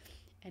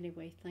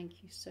 Anyway,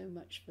 thank you so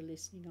much for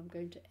listening. I'm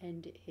going to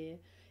end it here.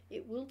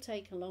 It will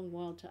take a long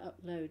while to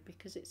upload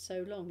because it's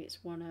so long.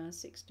 It's 1 hour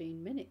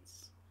 16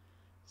 minutes.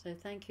 So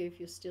thank you if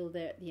you're still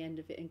there at the end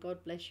of it, and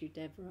God bless you,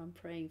 Deborah. I'm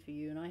praying for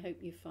you, and I hope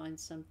you find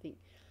something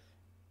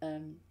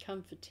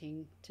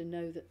comforting to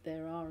know that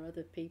there are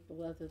other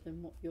people other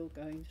than what you're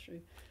going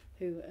through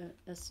who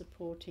are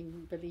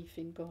supporting belief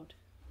in God.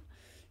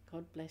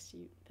 God bless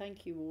you.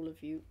 Thank you, all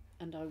of you,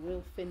 and I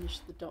will finish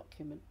the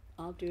document.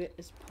 I'll do it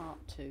as part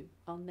 2.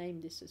 I'll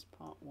name this as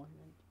part 1,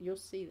 and you'll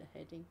see the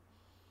heading.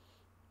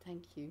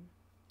 Thank you.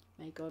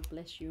 May God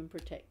bless you and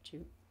protect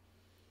you.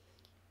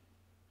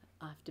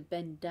 I have to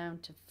bend down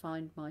to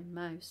find my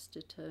mouse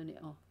to turn it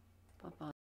off. Bye-bye.